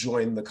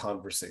join the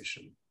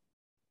conversation.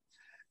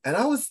 And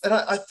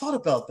I thought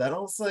about that. I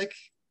was like,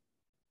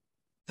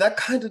 that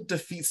kind of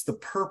defeats the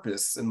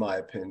purpose, in my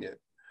opinion,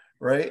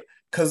 right?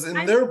 Because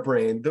in their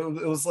brain,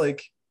 it was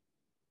like,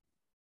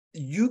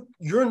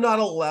 you're not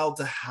allowed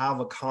to have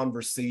a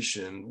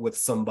conversation with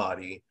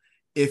somebody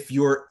if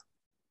you're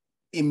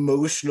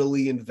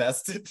emotionally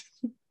invested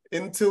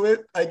into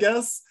it, I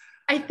guess.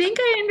 I think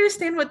I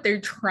understand what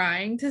they're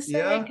trying to say,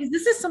 Yeah. because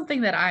this is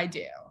something that I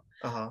do.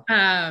 Uh-huh.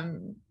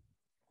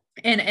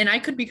 And I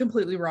could be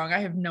completely wrong. I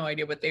have no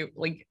idea what they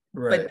like,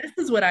 Right. but this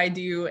is what I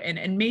do.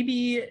 And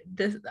maybe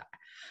this,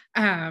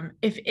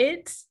 if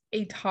it's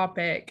a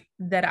topic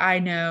that I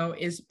know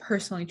is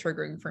personally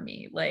triggering for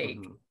me, like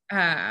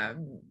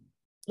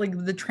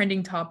the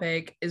trending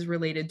topic is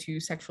related to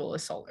sexual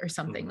assault or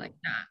something like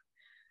that,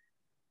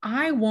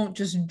 I won't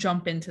just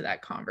jump into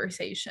that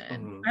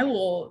conversation. I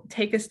will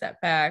take a step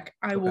back.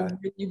 I will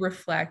really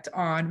reflect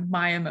on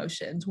my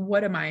emotions.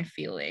 What am I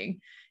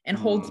feeling? And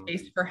hold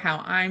space for how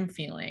I'm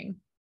feeling.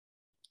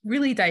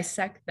 Really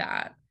dissect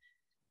that.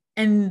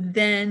 And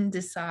then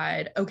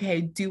decide,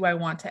 okay, do I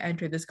want to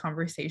enter this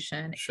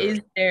conversation? Sure.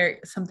 Is there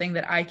something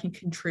that I can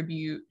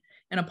contribute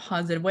in a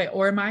positive way?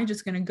 Or am I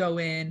just going to go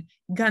in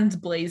guns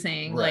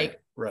blazing, right.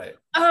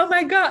 Oh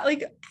my God,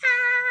 like,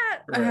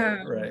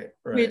 Right.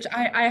 Which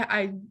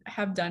I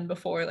have done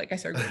before. Like I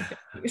started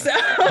going 50. So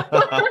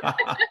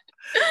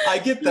I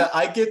get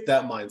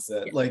that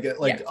mindset.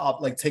 Yeah.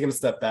 Like taking a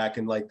step back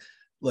and like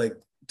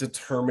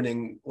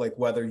determining like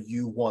whether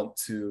you want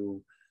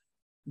to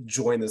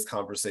join this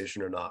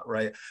conversation or not,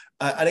 right?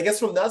 And I guess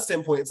from that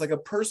standpoint, it's like a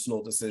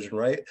personal decision,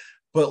 right?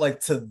 But like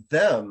to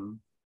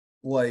them,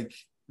 like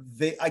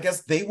I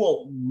guess they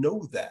won't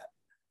know that,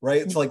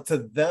 right? It's like to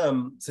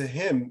them, to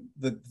him,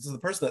 to the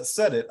person that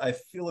said it, I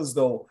feel as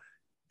though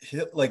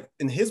like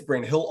in his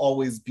brain, he'll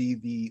always be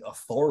the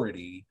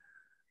authority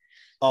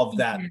of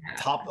that Yeah.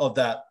 top of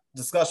that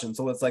discussion.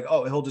 So it's like,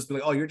 oh, he'll just be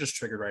like, oh, you're just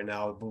triggered right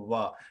now, blah blah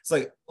blah. It's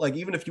like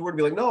even if you were to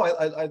be like, no,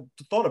 I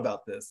thought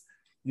about this,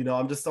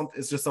 I'm just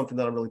it's just something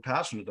that I'm really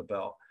passionate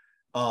about.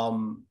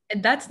 And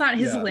that's not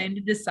his Yeah, land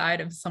to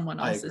decide if someone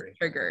I else is agree.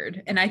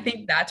 triggered. And I Mm-hmm.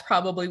 think that's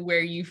probably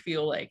where you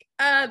feel like,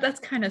 that's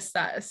kind of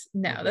sus.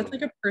 No, that's Mm-hmm.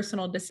 like a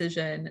personal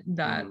decision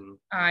that Mm-hmm.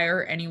 I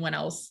or anyone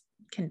else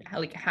can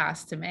like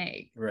has to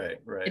make. Right,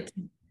 right. It's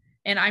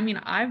and I mean,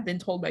 I've been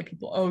told by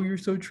people, "Oh, you're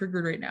so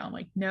triggered right now." I'm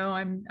like, "No,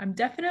 I'm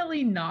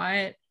definitely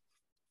not."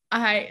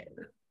 I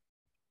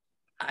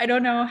I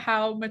don't know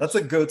how That's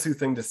a much. go-to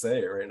thing to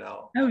say right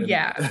now. Oh And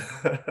yeah.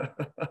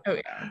 Oh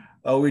yeah.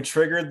 oh, we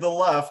triggered the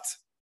left.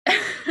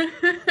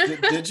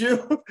 Did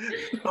you?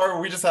 Or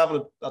are we just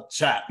having a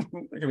chat?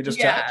 Can we just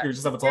chat? Yeah. Can we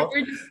just have a talk?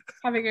 We're just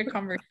having a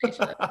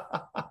conversation.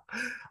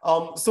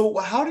 So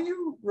how do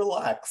you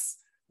relax?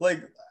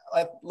 Like,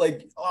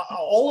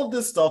 all of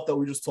this stuff that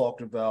we just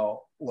talked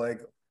about,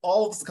 like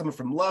all of this coming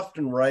from left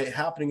and right,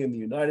 happening in the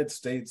United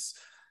States,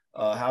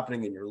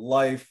 happening in your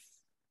life,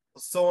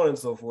 so on and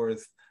so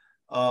forth.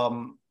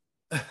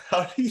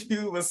 How do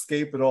you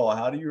escape it all?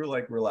 How do you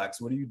like relax?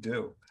 What do you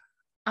do?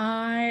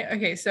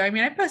 Okay, so I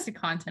mean, I posted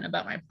content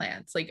about my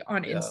plants like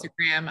on Yeah,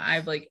 Instagram.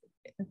 I've like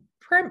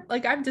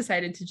I've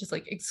decided to just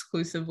like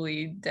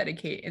exclusively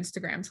dedicate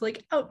Instagram to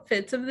like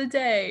outfits of the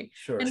day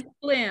sure. and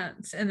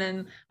plants. And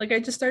then like I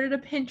just started a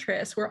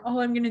Pinterest where all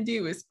I'm gonna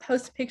do is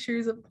post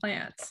pictures of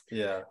plants.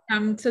 Yeah,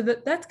 So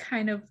that's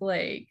kind of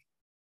like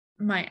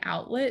my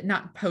outlet,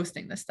 not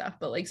posting the stuff,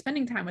 but like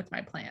spending time with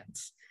my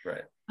plants.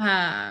 right.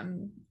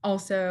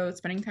 Also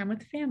spending time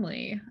with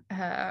family.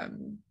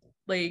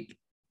 Like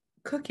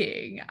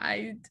cooking.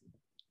 I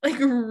like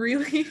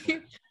really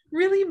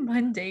really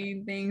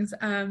mundane things.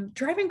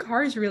 Driving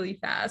cars really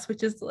fast,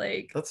 which is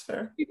like That's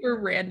fair. super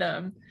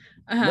random.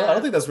 No, I don't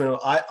uh think that's random.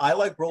 I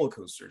like roller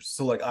coasters.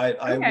 So like okay.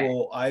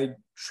 I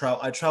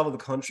travel the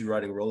country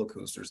riding roller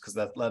coasters because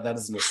that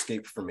is an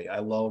escape for me. I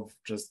love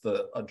just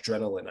the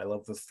adrenaline. I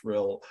love the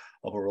thrill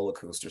of a roller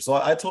coaster. So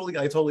I totally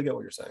get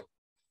what you're saying.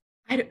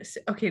 I don't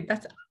okay,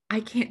 that's I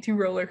can't do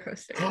roller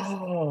coasters.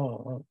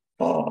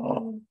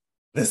 Oh,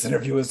 this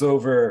interview is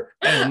over.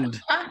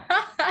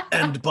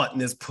 End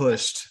button is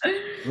pushed.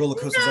 Roller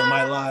coasters are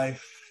my No,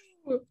 life.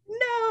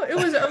 no, it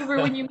was over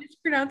when you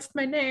mispronounced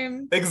my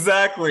name.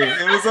 Exactly.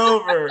 It was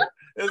over.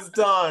 It's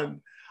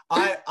done.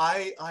 I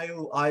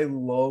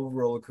love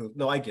roller coasters.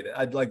 No, I get it.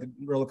 I like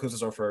roller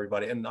coasters are for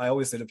everybody. And I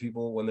always say to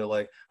people when they're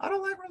like, I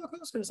don't like roller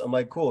coasters. I'm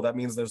like, cool. That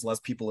means there's less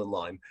people in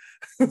line.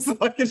 So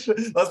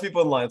less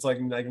people in line. So I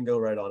can go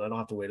right on. I don't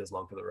have to wait as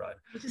long for the ride.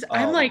 Just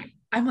Um,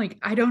 I'm like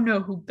I don't know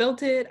who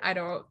built it. I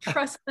don't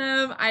trust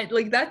them. I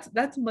like that's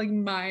like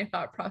my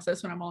thought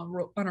process when I'm on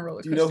a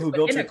roller do you know coaster. who But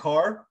built your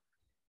car?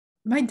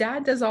 my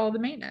dad does all the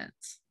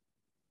maintenance.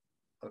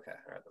 Okay,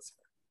 all right, that's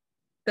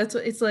That's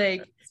what it's fair.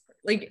 like.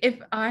 Like if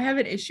I have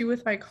an issue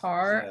with my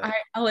car,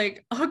 Yeah,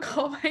 I'll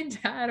call my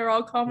dad or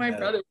I'll call my yeah.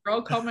 brother or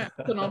I'll call my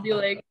uncle and I'll be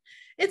like,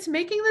 it's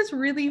making this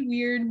really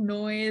weird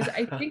noise.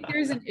 I think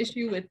there's an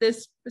issue with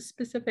this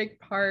specific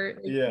part.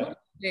 Like, what Yeah.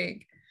 do you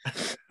think?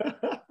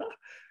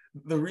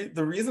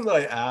 The reason that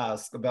I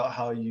ask about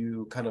how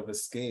you kind of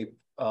escape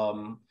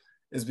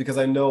is because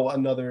I know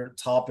another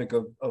topic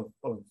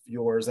of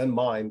yours and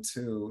mine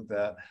too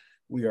that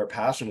we are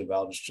passionate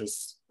about is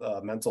just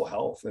mental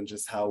health and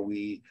just how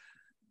we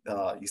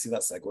you see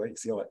that segue? You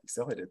see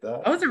how I did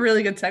that? That was a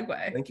really good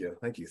segue.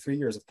 Thank you. 3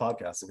 years of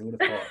podcasting. Who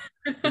would have thought?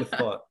 Who would have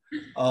thought?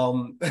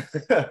 Um,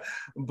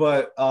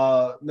 but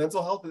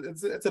mental health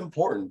it's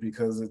important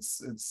because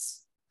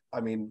it's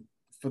I mean,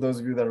 for those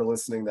of you that are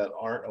listening that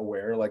aren't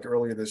aware, like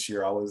earlier this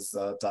year, I was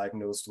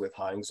diagnosed with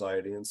high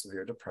anxiety and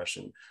severe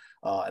depression,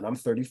 and I'm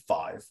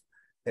 35,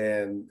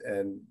 and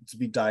to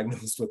be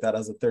diagnosed with that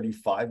as a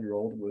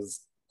 35-year-old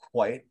was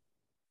quite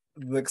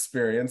the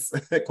experience.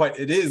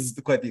 It is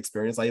quite the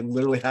experience. I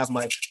literally have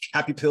my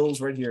happy pills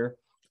right here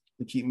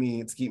to keep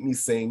me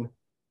sane.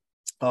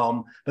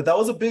 But that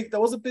was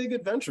a big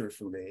adventure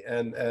for me,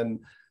 and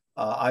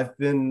I've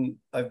been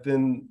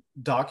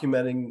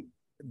documenting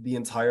the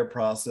entire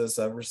process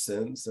ever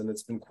since, and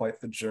it's been quite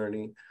the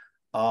journey.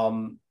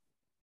 Um,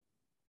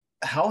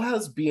 how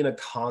has being a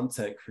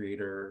content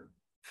creator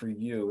for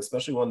you,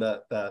 especially one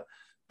that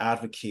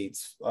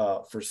advocates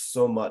for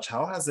so much,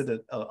 how has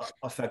it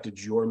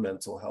affected your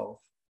mental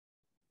health?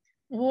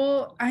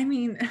 Well, I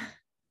mean,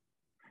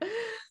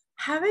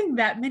 having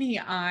that many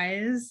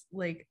eyes,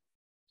 like,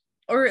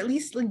 or at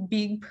least like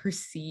being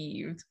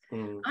perceived,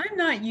 Mm, I'm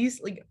not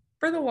used, like,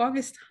 for the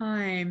longest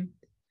time,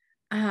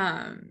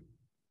 um,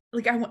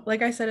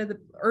 like I said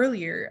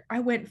earlier, I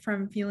went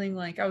from feeling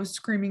like I was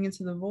screaming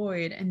into the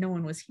void and no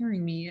one was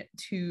hearing me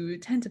to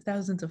tens of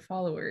thousands of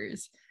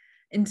followers.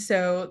 And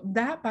so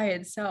that by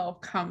itself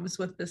comes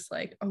with this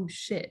like, oh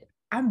shit,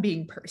 I'm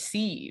being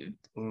perceived.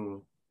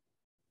 mm,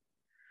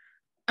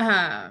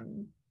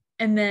 Um,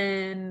 and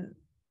then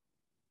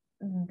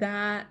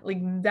that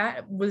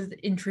was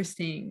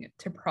interesting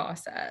to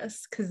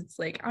process, because it's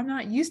like I'm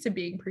not used to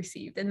being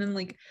perceived, and then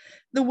like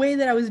the way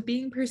that I was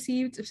being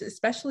perceived,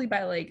 especially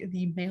by like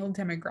the male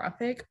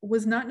demographic,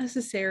 was not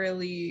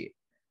necessarily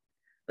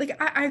like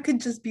I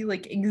could just be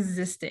like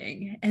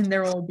existing and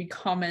there will be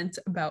comments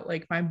about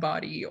like my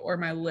body or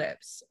my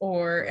lips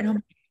or and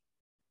I'm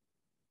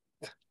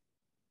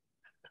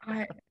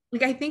I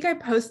like I think I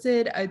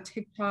posted a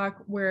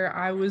TikTok where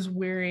I was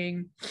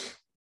wearing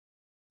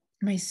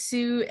my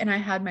suit and I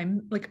had my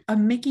like a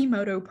Mickey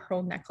Moto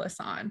pearl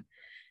necklace on.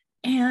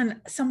 And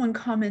someone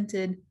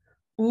commented,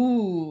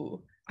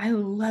 "Ooh, I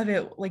love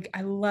it. Like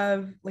I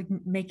love like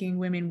making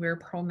women wear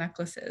pearl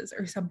necklaces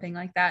or something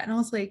like that." And I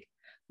was like,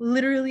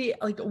 literally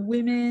like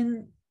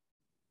women,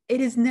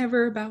 it is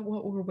never about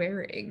what we're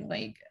wearing.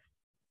 Like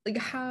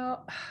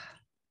how oh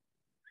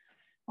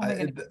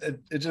my god.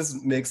 It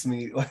just makes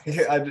me like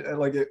I'm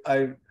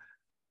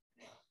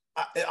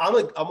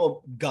a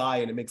guy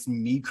and it makes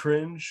me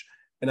cringe,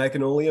 and I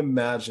can only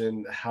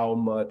imagine how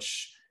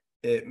much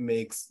it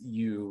makes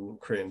you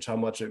cringe, how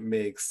much it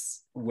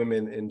makes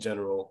women in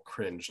general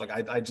cringe. Like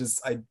I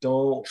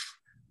don't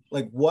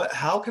like what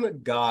how can a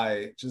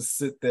guy just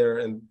sit there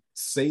and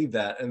say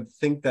that and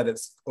think that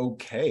it's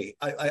okay?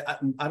 I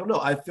don't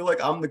know. I feel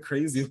like I'm the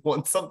crazy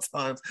one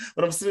sometimes,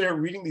 but I'm sitting here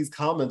reading these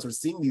comments or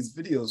seeing these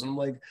videos and I'm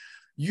like,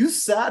 you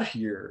sat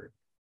here,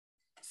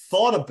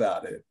 thought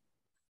about it,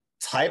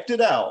 typed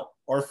it out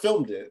or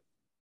filmed it,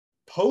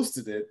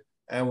 posted it,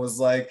 and was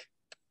like,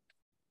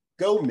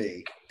 go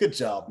me. Good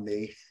job,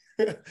 me.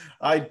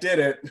 I did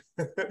it.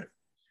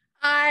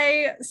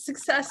 I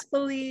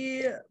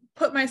successfully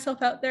put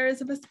myself out there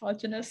as a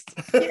misogynist.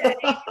 Yay,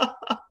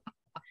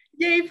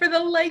 yay for the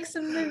likes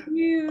and the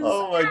views.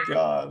 Oh my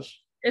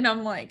gosh. And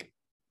I'm like,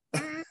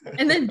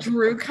 and then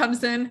Drew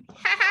comes in.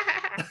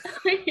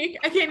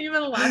 I can't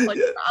even laugh like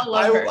that. I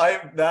love her.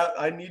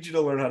 I need you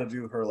to learn how to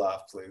do her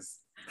laugh, please.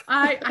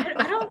 I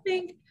don't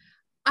think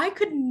I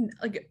couldn't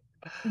like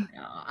no,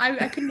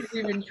 I couldn't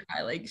even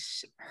try. Like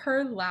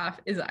her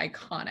laugh is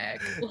iconic.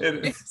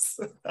 It is.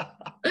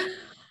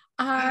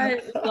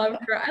 I love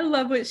her. I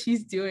love what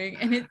she's doing,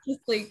 and it's just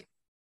like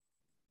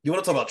you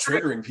want to talk about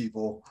triggering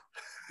people.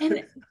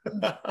 And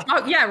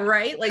yeah,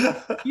 right.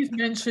 Like these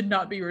men should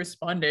not be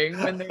responding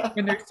when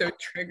they're so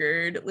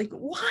triggered. Like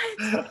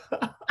what?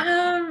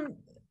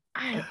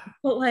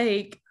 But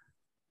like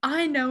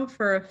I know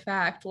for a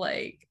fact,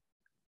 like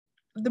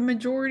the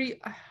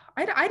majority.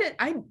 You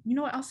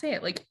know what? I'll say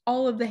it. Like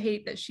all of the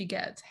hate that she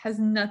gets has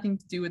nothing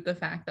to do with the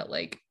fact that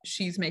like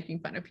she's making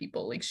fun of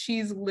people. Like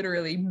she's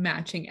literally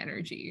matching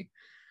energy,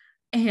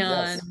 and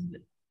Yes.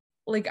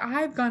 like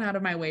I've gone out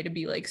of my way to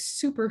be like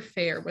super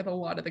fair with a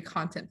lot of the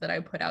content that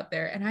I put out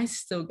there, and I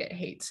still get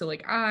hate. So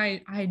like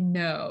I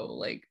know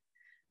like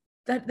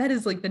that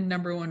is like the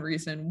number one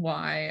reason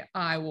why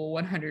I will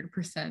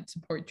 100%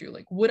 support you.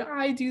 Like would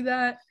I do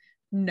that?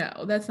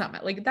 No, that's not my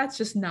like that's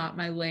just not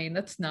my lane.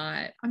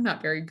 I'm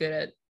not very good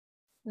at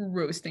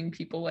roasting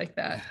people like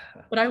that.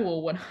 But I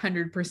will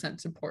 100%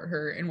 support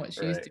her in what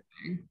she's Right.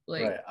 doing.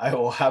 Like Right. I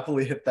will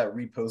happily hit that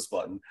repost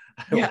button.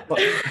 yeah.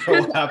 I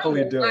will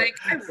happily do like,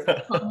 it.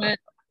 I will comment.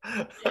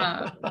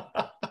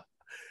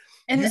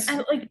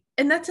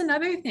 And that's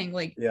another thing.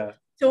 Like yeah.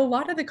 so a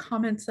lot of the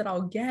comments that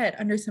I'll get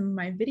under some of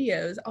my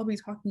videos, I'll be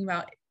talking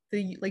about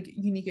the like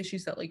unique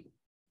issues that like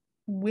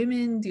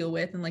women deal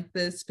with and like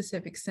the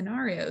specific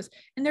scenarios.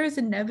 And there is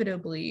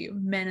inevitably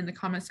men in the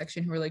comment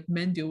section who are like,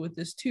 men deal with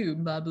this too,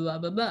 blah, blah,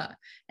 blah, blah.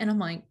 And I'm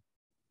like,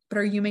 but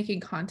are you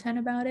making content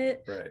about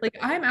it? Right. Like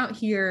I'm out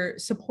here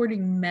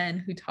supporting men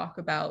who talk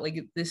about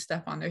like this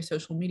stuff on their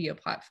social media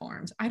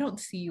platforms. I don't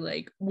see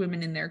like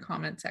women in their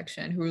comment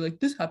section who are like,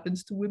 this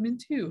happens to women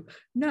too.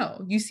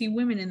 No, you see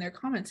women in their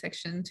comment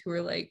sections who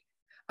are like,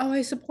 oh,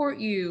 I support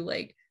you.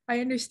 Like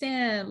I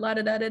understand, la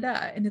da da da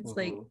da. And it's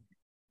like,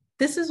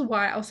 this is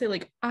why I'll say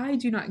like I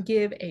do not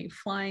give a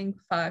flying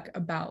fuck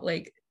about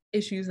like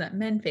issues that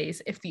men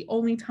face if the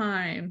only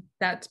time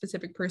that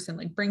specific person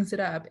like brings it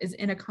up is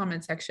in a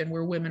comment section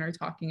where women are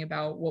talking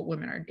about what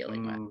women are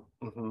dealing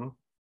with.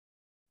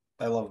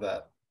 I love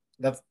that.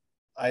 That's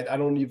I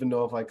don't even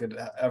know if I could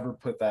ever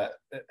put that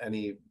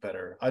any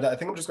better. I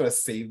think I'm just gonna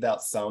save that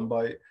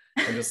soundbite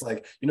and just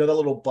like that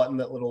little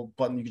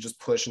button you can just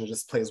push and it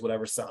just plays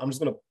whatever sound. I'm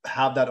just gonna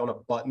have that on a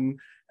button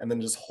and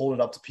then just hold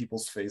it up to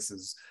people's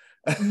faces.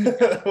 Like,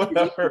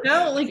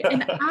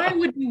 and I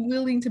would be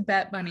willing to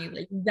bet money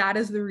like that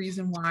is the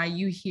reason why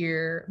you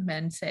hear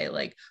men say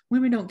like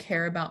women don't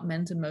care about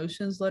men's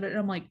emotions. And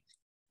I'm like,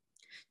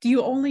 do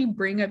you only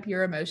bring up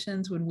your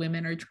emotions when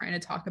women are trying to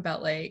talk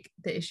about like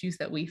the issues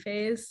that we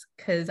face?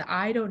 Because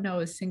I don't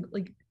know a single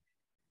woman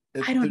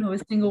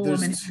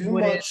there's too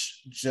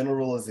much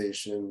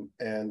generalization,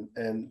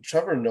 and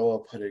Trevor Noah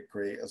put it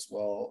great as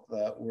well,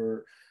 that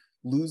we're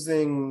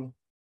losing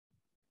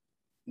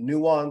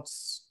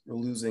nuance, we're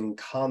losing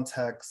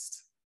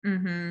context,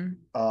 and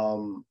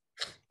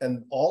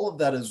all of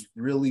that is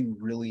really,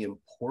 really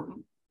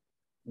important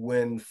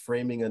when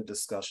framing a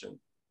discussion.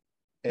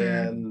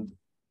 And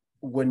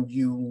when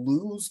you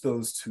lose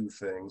those two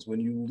things, when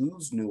you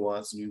lose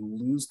nuance and you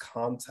lose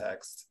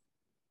context,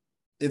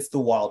 it's the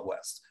Wild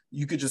West.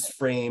 You could just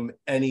frame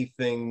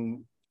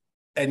anything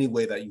any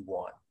way that you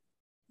want.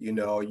 You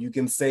know, you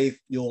can say,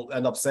 you'll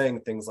end up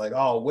saying things like,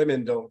 oh,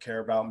 women don't care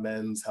about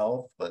men's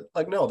health, but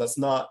like, no, that's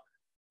not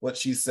what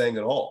she's saying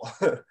at all.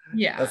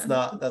 Yeah. That's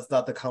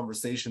not the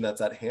conversation that's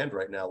at hand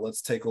right now.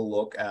 Let's take a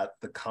look at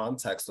the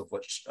context of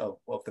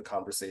of the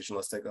conversation.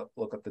 Let's take a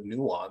look at the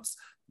nuance,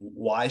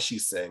 why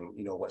she's saying,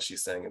 you know, what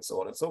she's saying, and so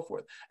on and so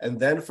forth. And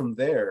then from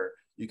there,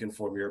 you can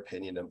form your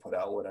opinion and put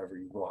out whatever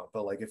you want.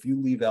 But like, if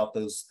you leave out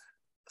those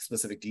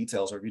specific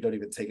details, or if you don't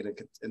even take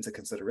it into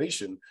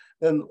consideration,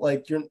 then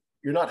like you're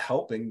not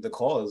helping the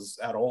cause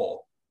at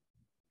all.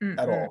 At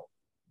Mm-mm. all.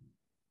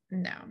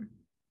 No.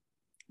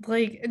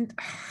 Like, and,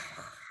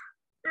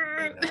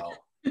 I know.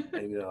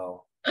 I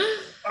know.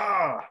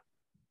 Ah,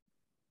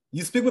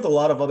 you speak with a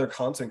lot of other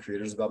content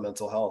creators about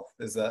mental health.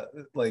 Is that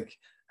like,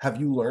 have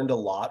you learned a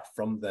lot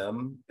from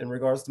them in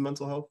regards to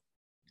mental health?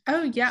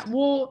 oh yeah.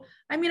 Well,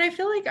 I mean, I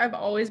feel like I've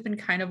always been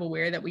kind of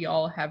aware that we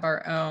all have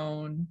our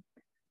own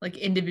like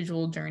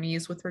individual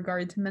journeys with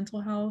regard to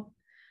mental health.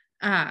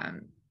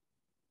 Um,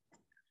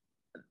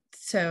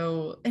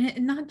 so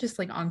and not just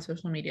like on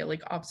social media,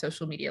 like off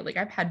social media. Like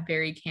I've had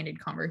very candid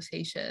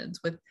conversations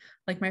with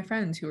like my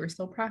friends who are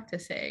still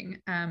practicing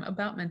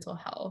about mental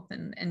health.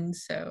 And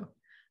so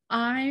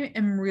I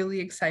am really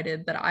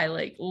excited that I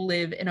like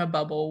live in a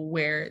bubble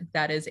where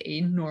that is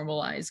a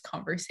normalized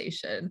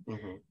conversation.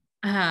 Mm-hmm.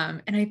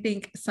 And I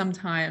think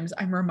sometimes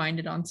I'm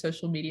reminded on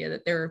social media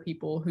that there are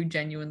people who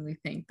genuinely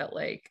think that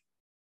like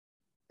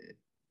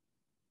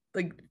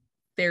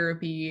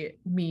therapy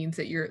means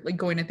that you're like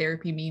going to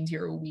therapy means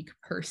you're a weak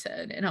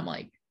person. And I'm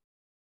like,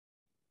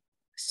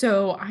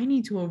 so I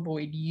need to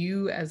avoid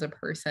you as a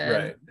person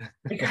Right.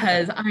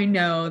 because I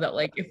know that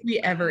like if we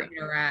ever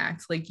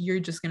interact, like you're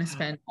just going to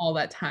spend all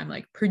that time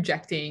like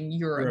projecting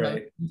your Right.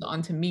 emotions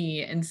onto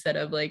me instead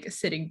of like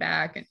sitting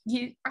back. And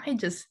I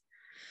just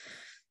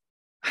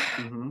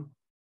Mm-hmm.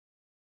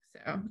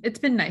 so it's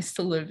been nice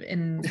to live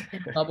in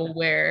a bubble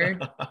where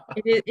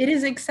it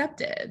is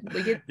accepted,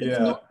 like it's Yeah.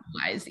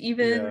 normalized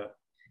even. Yeah.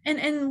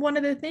 And one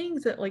of the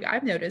things that like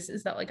I've noticed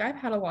is that like I've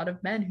had a lot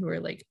of men who are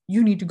like,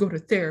 you need to go to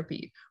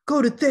therapy.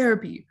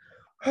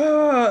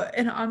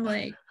 And I'm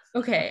like,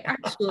 okay,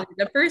 actually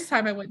the first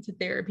time I went to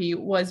therapy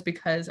was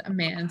because a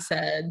man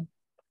said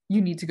you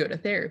need to go to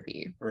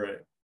therapy. Right.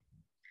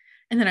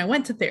 And then I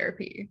went to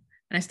therapy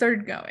and I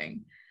started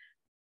going,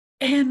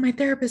 and my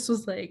therapist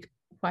was like,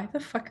 why the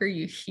fuck are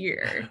you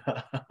here?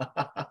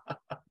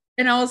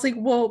 And I was like,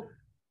 well,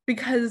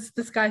 because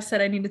this guy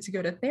said I needed to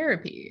go to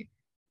therapy.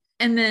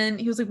 And then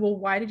he was like, well,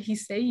 why did he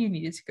say you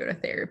needed to go to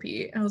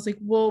therapy? And I was like,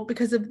 well,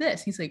 because of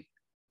this. He's like,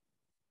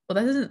 well,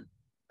 that isn't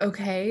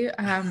okay.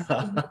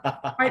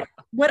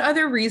 What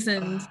other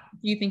reasons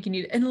do you think you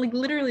need? And like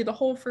literally the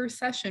whole first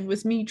session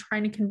was me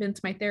trying to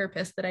convince my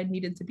therapist that I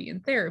needed to be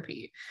in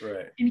therapy.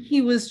 Right. And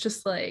he was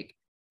just like,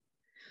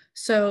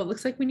 so it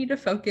looks like we need to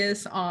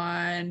focus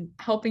on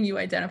helping you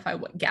identify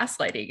what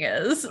gaslighting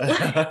is.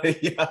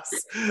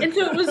 Yes. And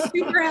so it was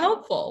super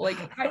helpful. Like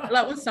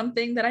that was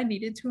something that I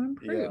needed to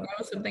improve. Yeah. That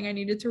was something I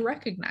needed to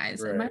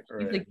recognize. And my Right.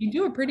 Right. like you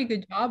do a pretty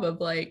good job of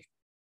like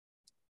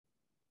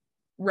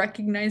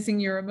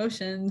recognizing your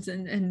emotions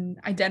and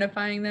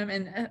identifying them.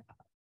 And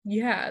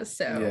yeah,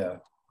 so Yeah.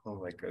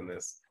 Oh my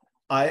goodness.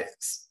 I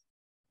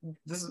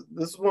this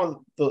is one of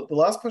the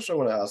last question I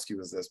want to ask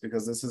you is this,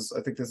 because this is, I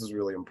think this is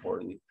really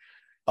important.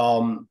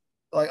 Um,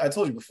 like I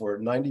told you before,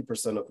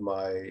 90% of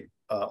my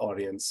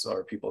audience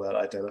are people that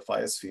identify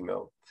as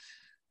female.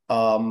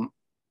 And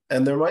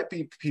there might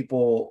be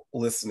people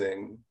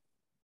listening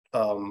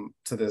to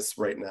this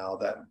right now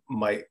that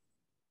might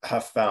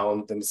have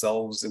found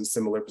themselves in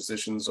similar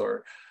positions,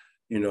 or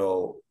you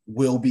know,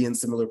 will be in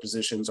similar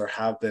positions, or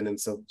have been in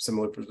some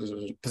similar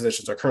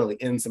positions, or currently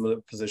in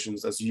similar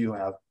positions as you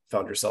have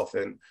found yourself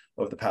in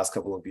over the past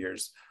couple of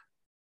years.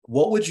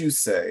 What would you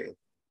say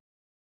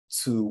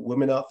to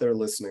women out there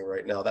listening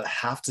right now that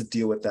have to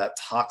deal with that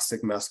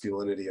toxic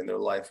masculinity in their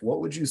life?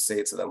 What would you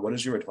say to them? What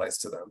is your advice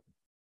to them?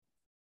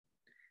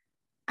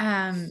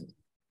 um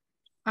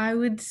I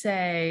would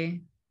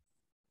say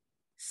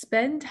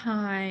spend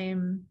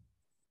time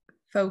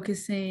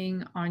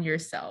focusing on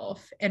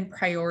yourself and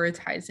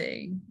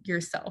prioritizing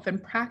yourself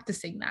and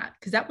practicing that,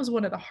 because that was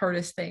one of the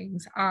hardest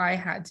things I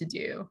had to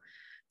do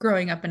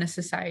growing up in a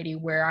society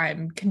where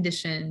I'm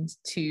conditioned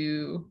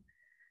to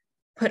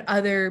put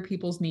other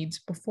people's needs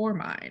before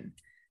mine.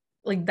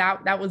 Like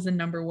that was the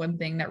number one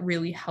thing that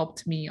really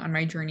helped me on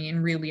my journey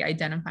and really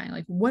identifying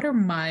like what are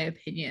my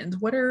opinions,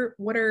 what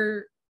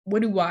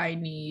do I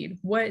need,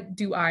 what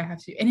do I have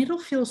to do. And it'll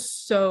feel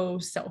so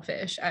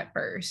selfish at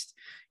first.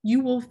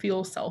 You will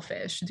feel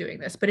selfish doing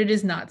this, but it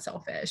is not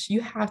selfish.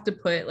 You have to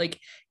put like,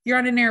 you're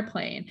on an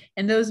airplane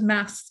and those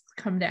masks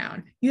come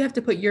down, you have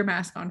to put your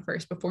mask on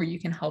first before you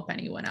can help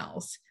anyone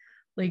else.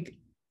 Like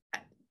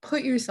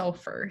put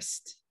yourself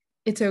first.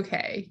 It's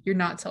okay, you're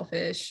not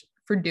selfish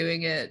for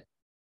doing it.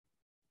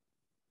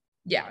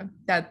 Yeah,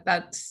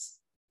 that's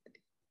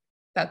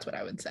That's what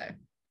I would say.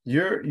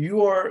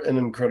 You are an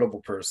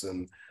incredible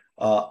person.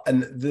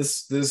 And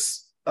this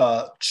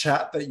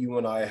chat that you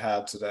and I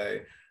had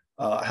today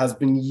has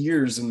been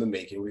years in the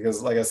making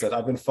because, like I said,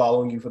 I've been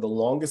following you for the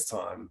longest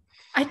time.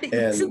 I think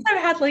since And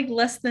I've had like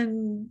less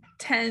than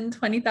 10,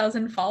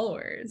 20,000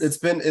 followers. it's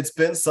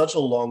been such a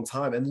long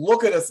time. And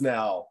look at us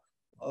now,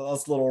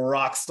 us little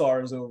rock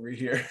stars over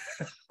here.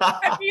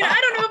 I mean,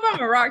 I don't know if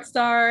I'm a rock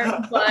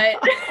star,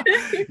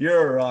 but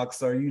You're a rock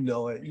star. You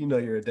know it. You know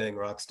you're a dang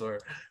rock star.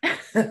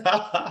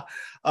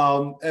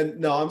 And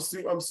no, I'm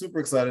super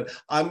excited.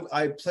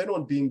 I plan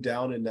on being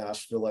down in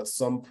Nashville at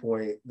some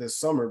point this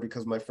summer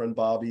because my friend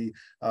Bobby,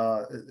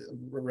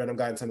 random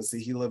guy in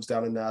Tennessee, he lives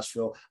down in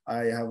Nashville.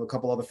 I have a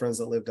couple other friends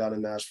that live down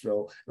in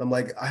Nashville, and I'm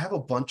like, I have a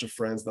bunch of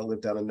friends that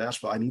live down in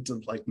Nashville. I need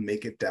to like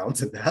make it down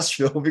to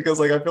Nashville because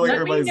like I feel like let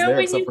me everybody's know there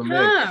when except you for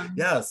me. come.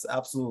 Yes,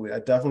 absolutely. I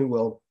definitely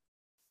will.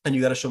 And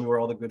you got to show me where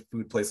all the good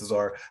food places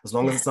are, as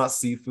long as it's not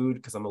seafood,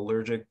 because I'm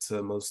allergic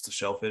to most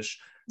shellfish.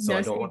 So No,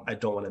 I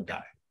don't want to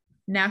die.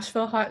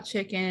 Nashville hot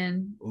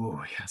chicken.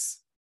 Oh yes.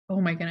 Oh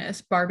my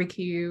goodness,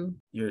 barbecue.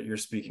 You're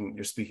speaking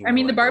I the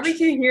mean, the language.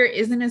 barbecue here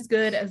isn't as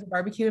good as the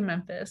barbecue in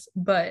Memphis,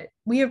 but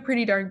we have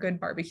pretty darn good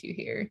barbecue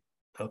here.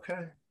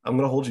 Okay. I'm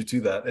gonna hold you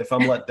to that. If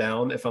I'm let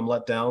down,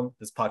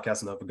 this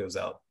podcast never goes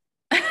out.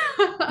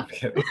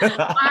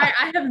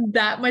 I have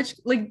that much,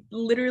 like,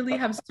 literally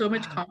have so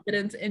much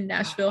confidence in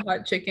Nashville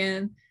hot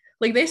chicken.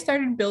 Like, they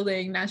started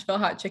building Nashville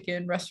hot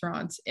chicken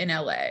restaurants in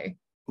LA.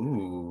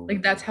 Ooh.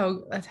 Like, that's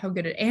how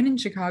good and in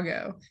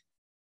Chicago.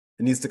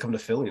 It needs to come to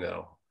Philly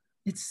now.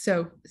 It's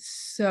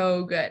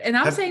so good. And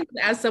I'm saying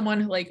as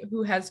someone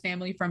who has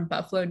family from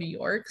Buffalo, New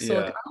York. So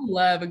like, I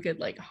love a good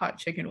like hot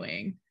chicken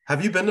wing.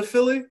 Have you been to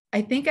Philly?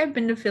 I think I've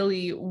been to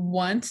Philly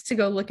once to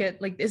go look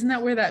at, like, isn't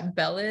that where that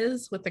bell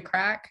is with the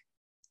crack?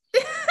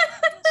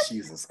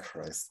 Jesus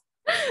Christ.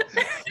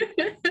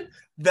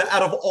 That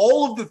out of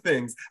all of the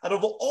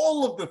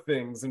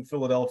things in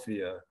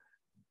Philadelphia,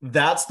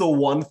 that's the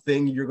one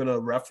thing you're gonna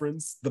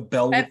reference, the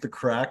bell with the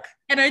crack.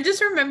 And I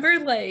just remember,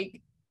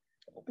 like,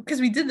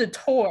 because we did the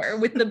tour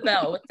with the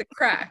bell with the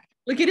crack.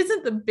 Like, it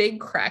isn't the big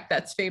crack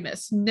that's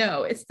famous.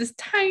 No, it's this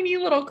tiny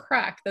little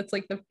crack that's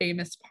like the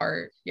famous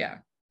part. Yeah.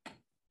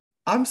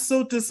 I'm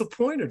so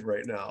disappointed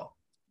right now.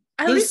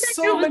 There's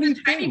so many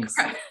things.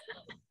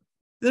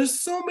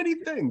 There's so many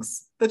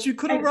things that you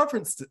could have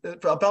referenced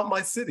about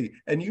my city,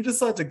 and you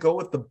decide to go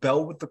with the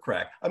bell with the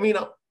crack. I mean,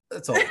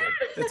 it's all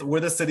good. We're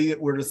the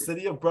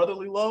city of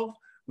brotherly love.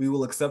 We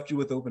will accept you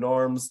with open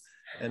arms,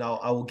 and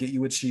I will get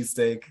you a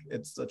cheesesteak.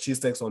 It's a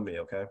cheesesteak's on me,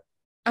 okay?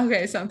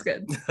 Okay, sounds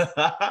good.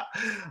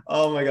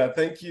 Oh my God,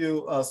 thank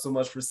you so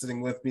much for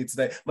sitting with me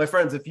today, my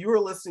friends. If you are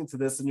listening to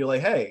this and you're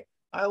like, hey,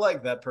 I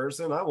like that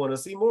person, I want to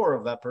see more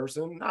of that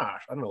person. Nah, I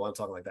don't know why I'm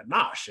talking like that.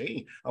 Nah,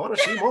 I want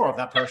to see more of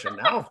that person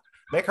now.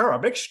 Make her a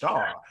big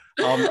star.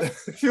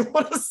 If you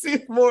want to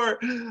see more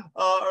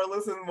or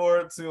listen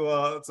more to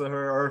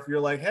her, or if you're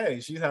like, hey,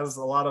 she has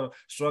a lot of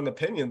strong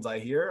opinions, I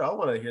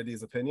want to hear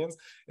these opinions.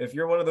 If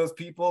you're one of those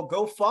people,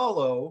 go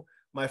follow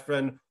my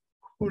friend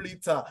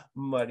Julita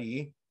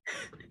Muddy.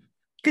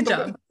 Good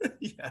job.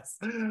 Yes,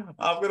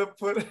 I'm gonna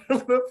put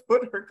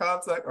her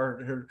contact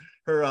or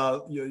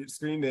her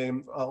screen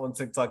name on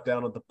TikTok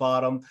down at the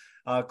bottom.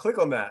 Click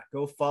on that.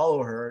 Go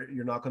follow her.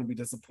 You're not going to be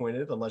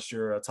disappointed unless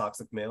you're a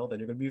toxic male. Then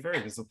you're going to be very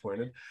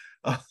disappointed.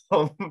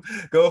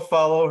 Go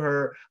follow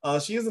her.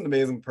 She is an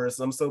amazing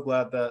person. I'm so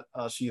glad that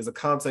she is a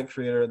content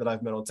creator that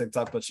I've met on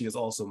TikTok, but she is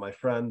also my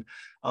friend.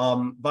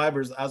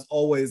 Vibers, as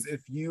always,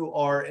 if you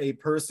are a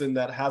person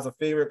that has a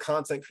favorite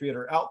content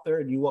creator out there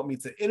and you want me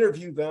to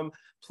interview them,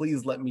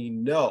 please let me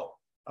know.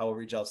 I will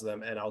reach out to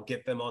them and I'll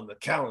get them on the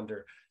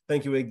calendar.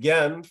 Thank you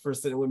again for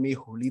sitting with me,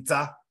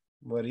 Julita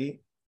Mori.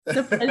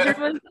 The pleasure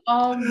was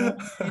all mine.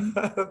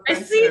 I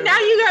see. Now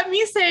you got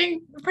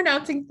me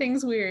pronouncing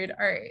things weird.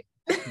 All right.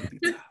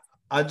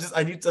 I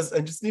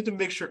just need to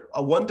make sure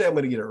one day I'm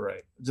going to get it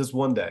right. Just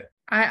one day.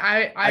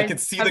 I can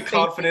see the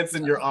confidence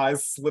in your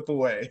eyes slip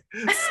away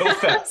so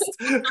fast.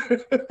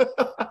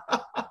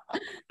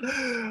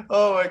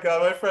 Oh my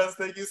God, my friends,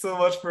 thank you so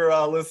much for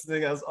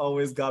listening. As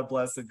always, God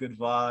bless and good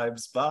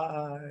vibes.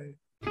 Bye.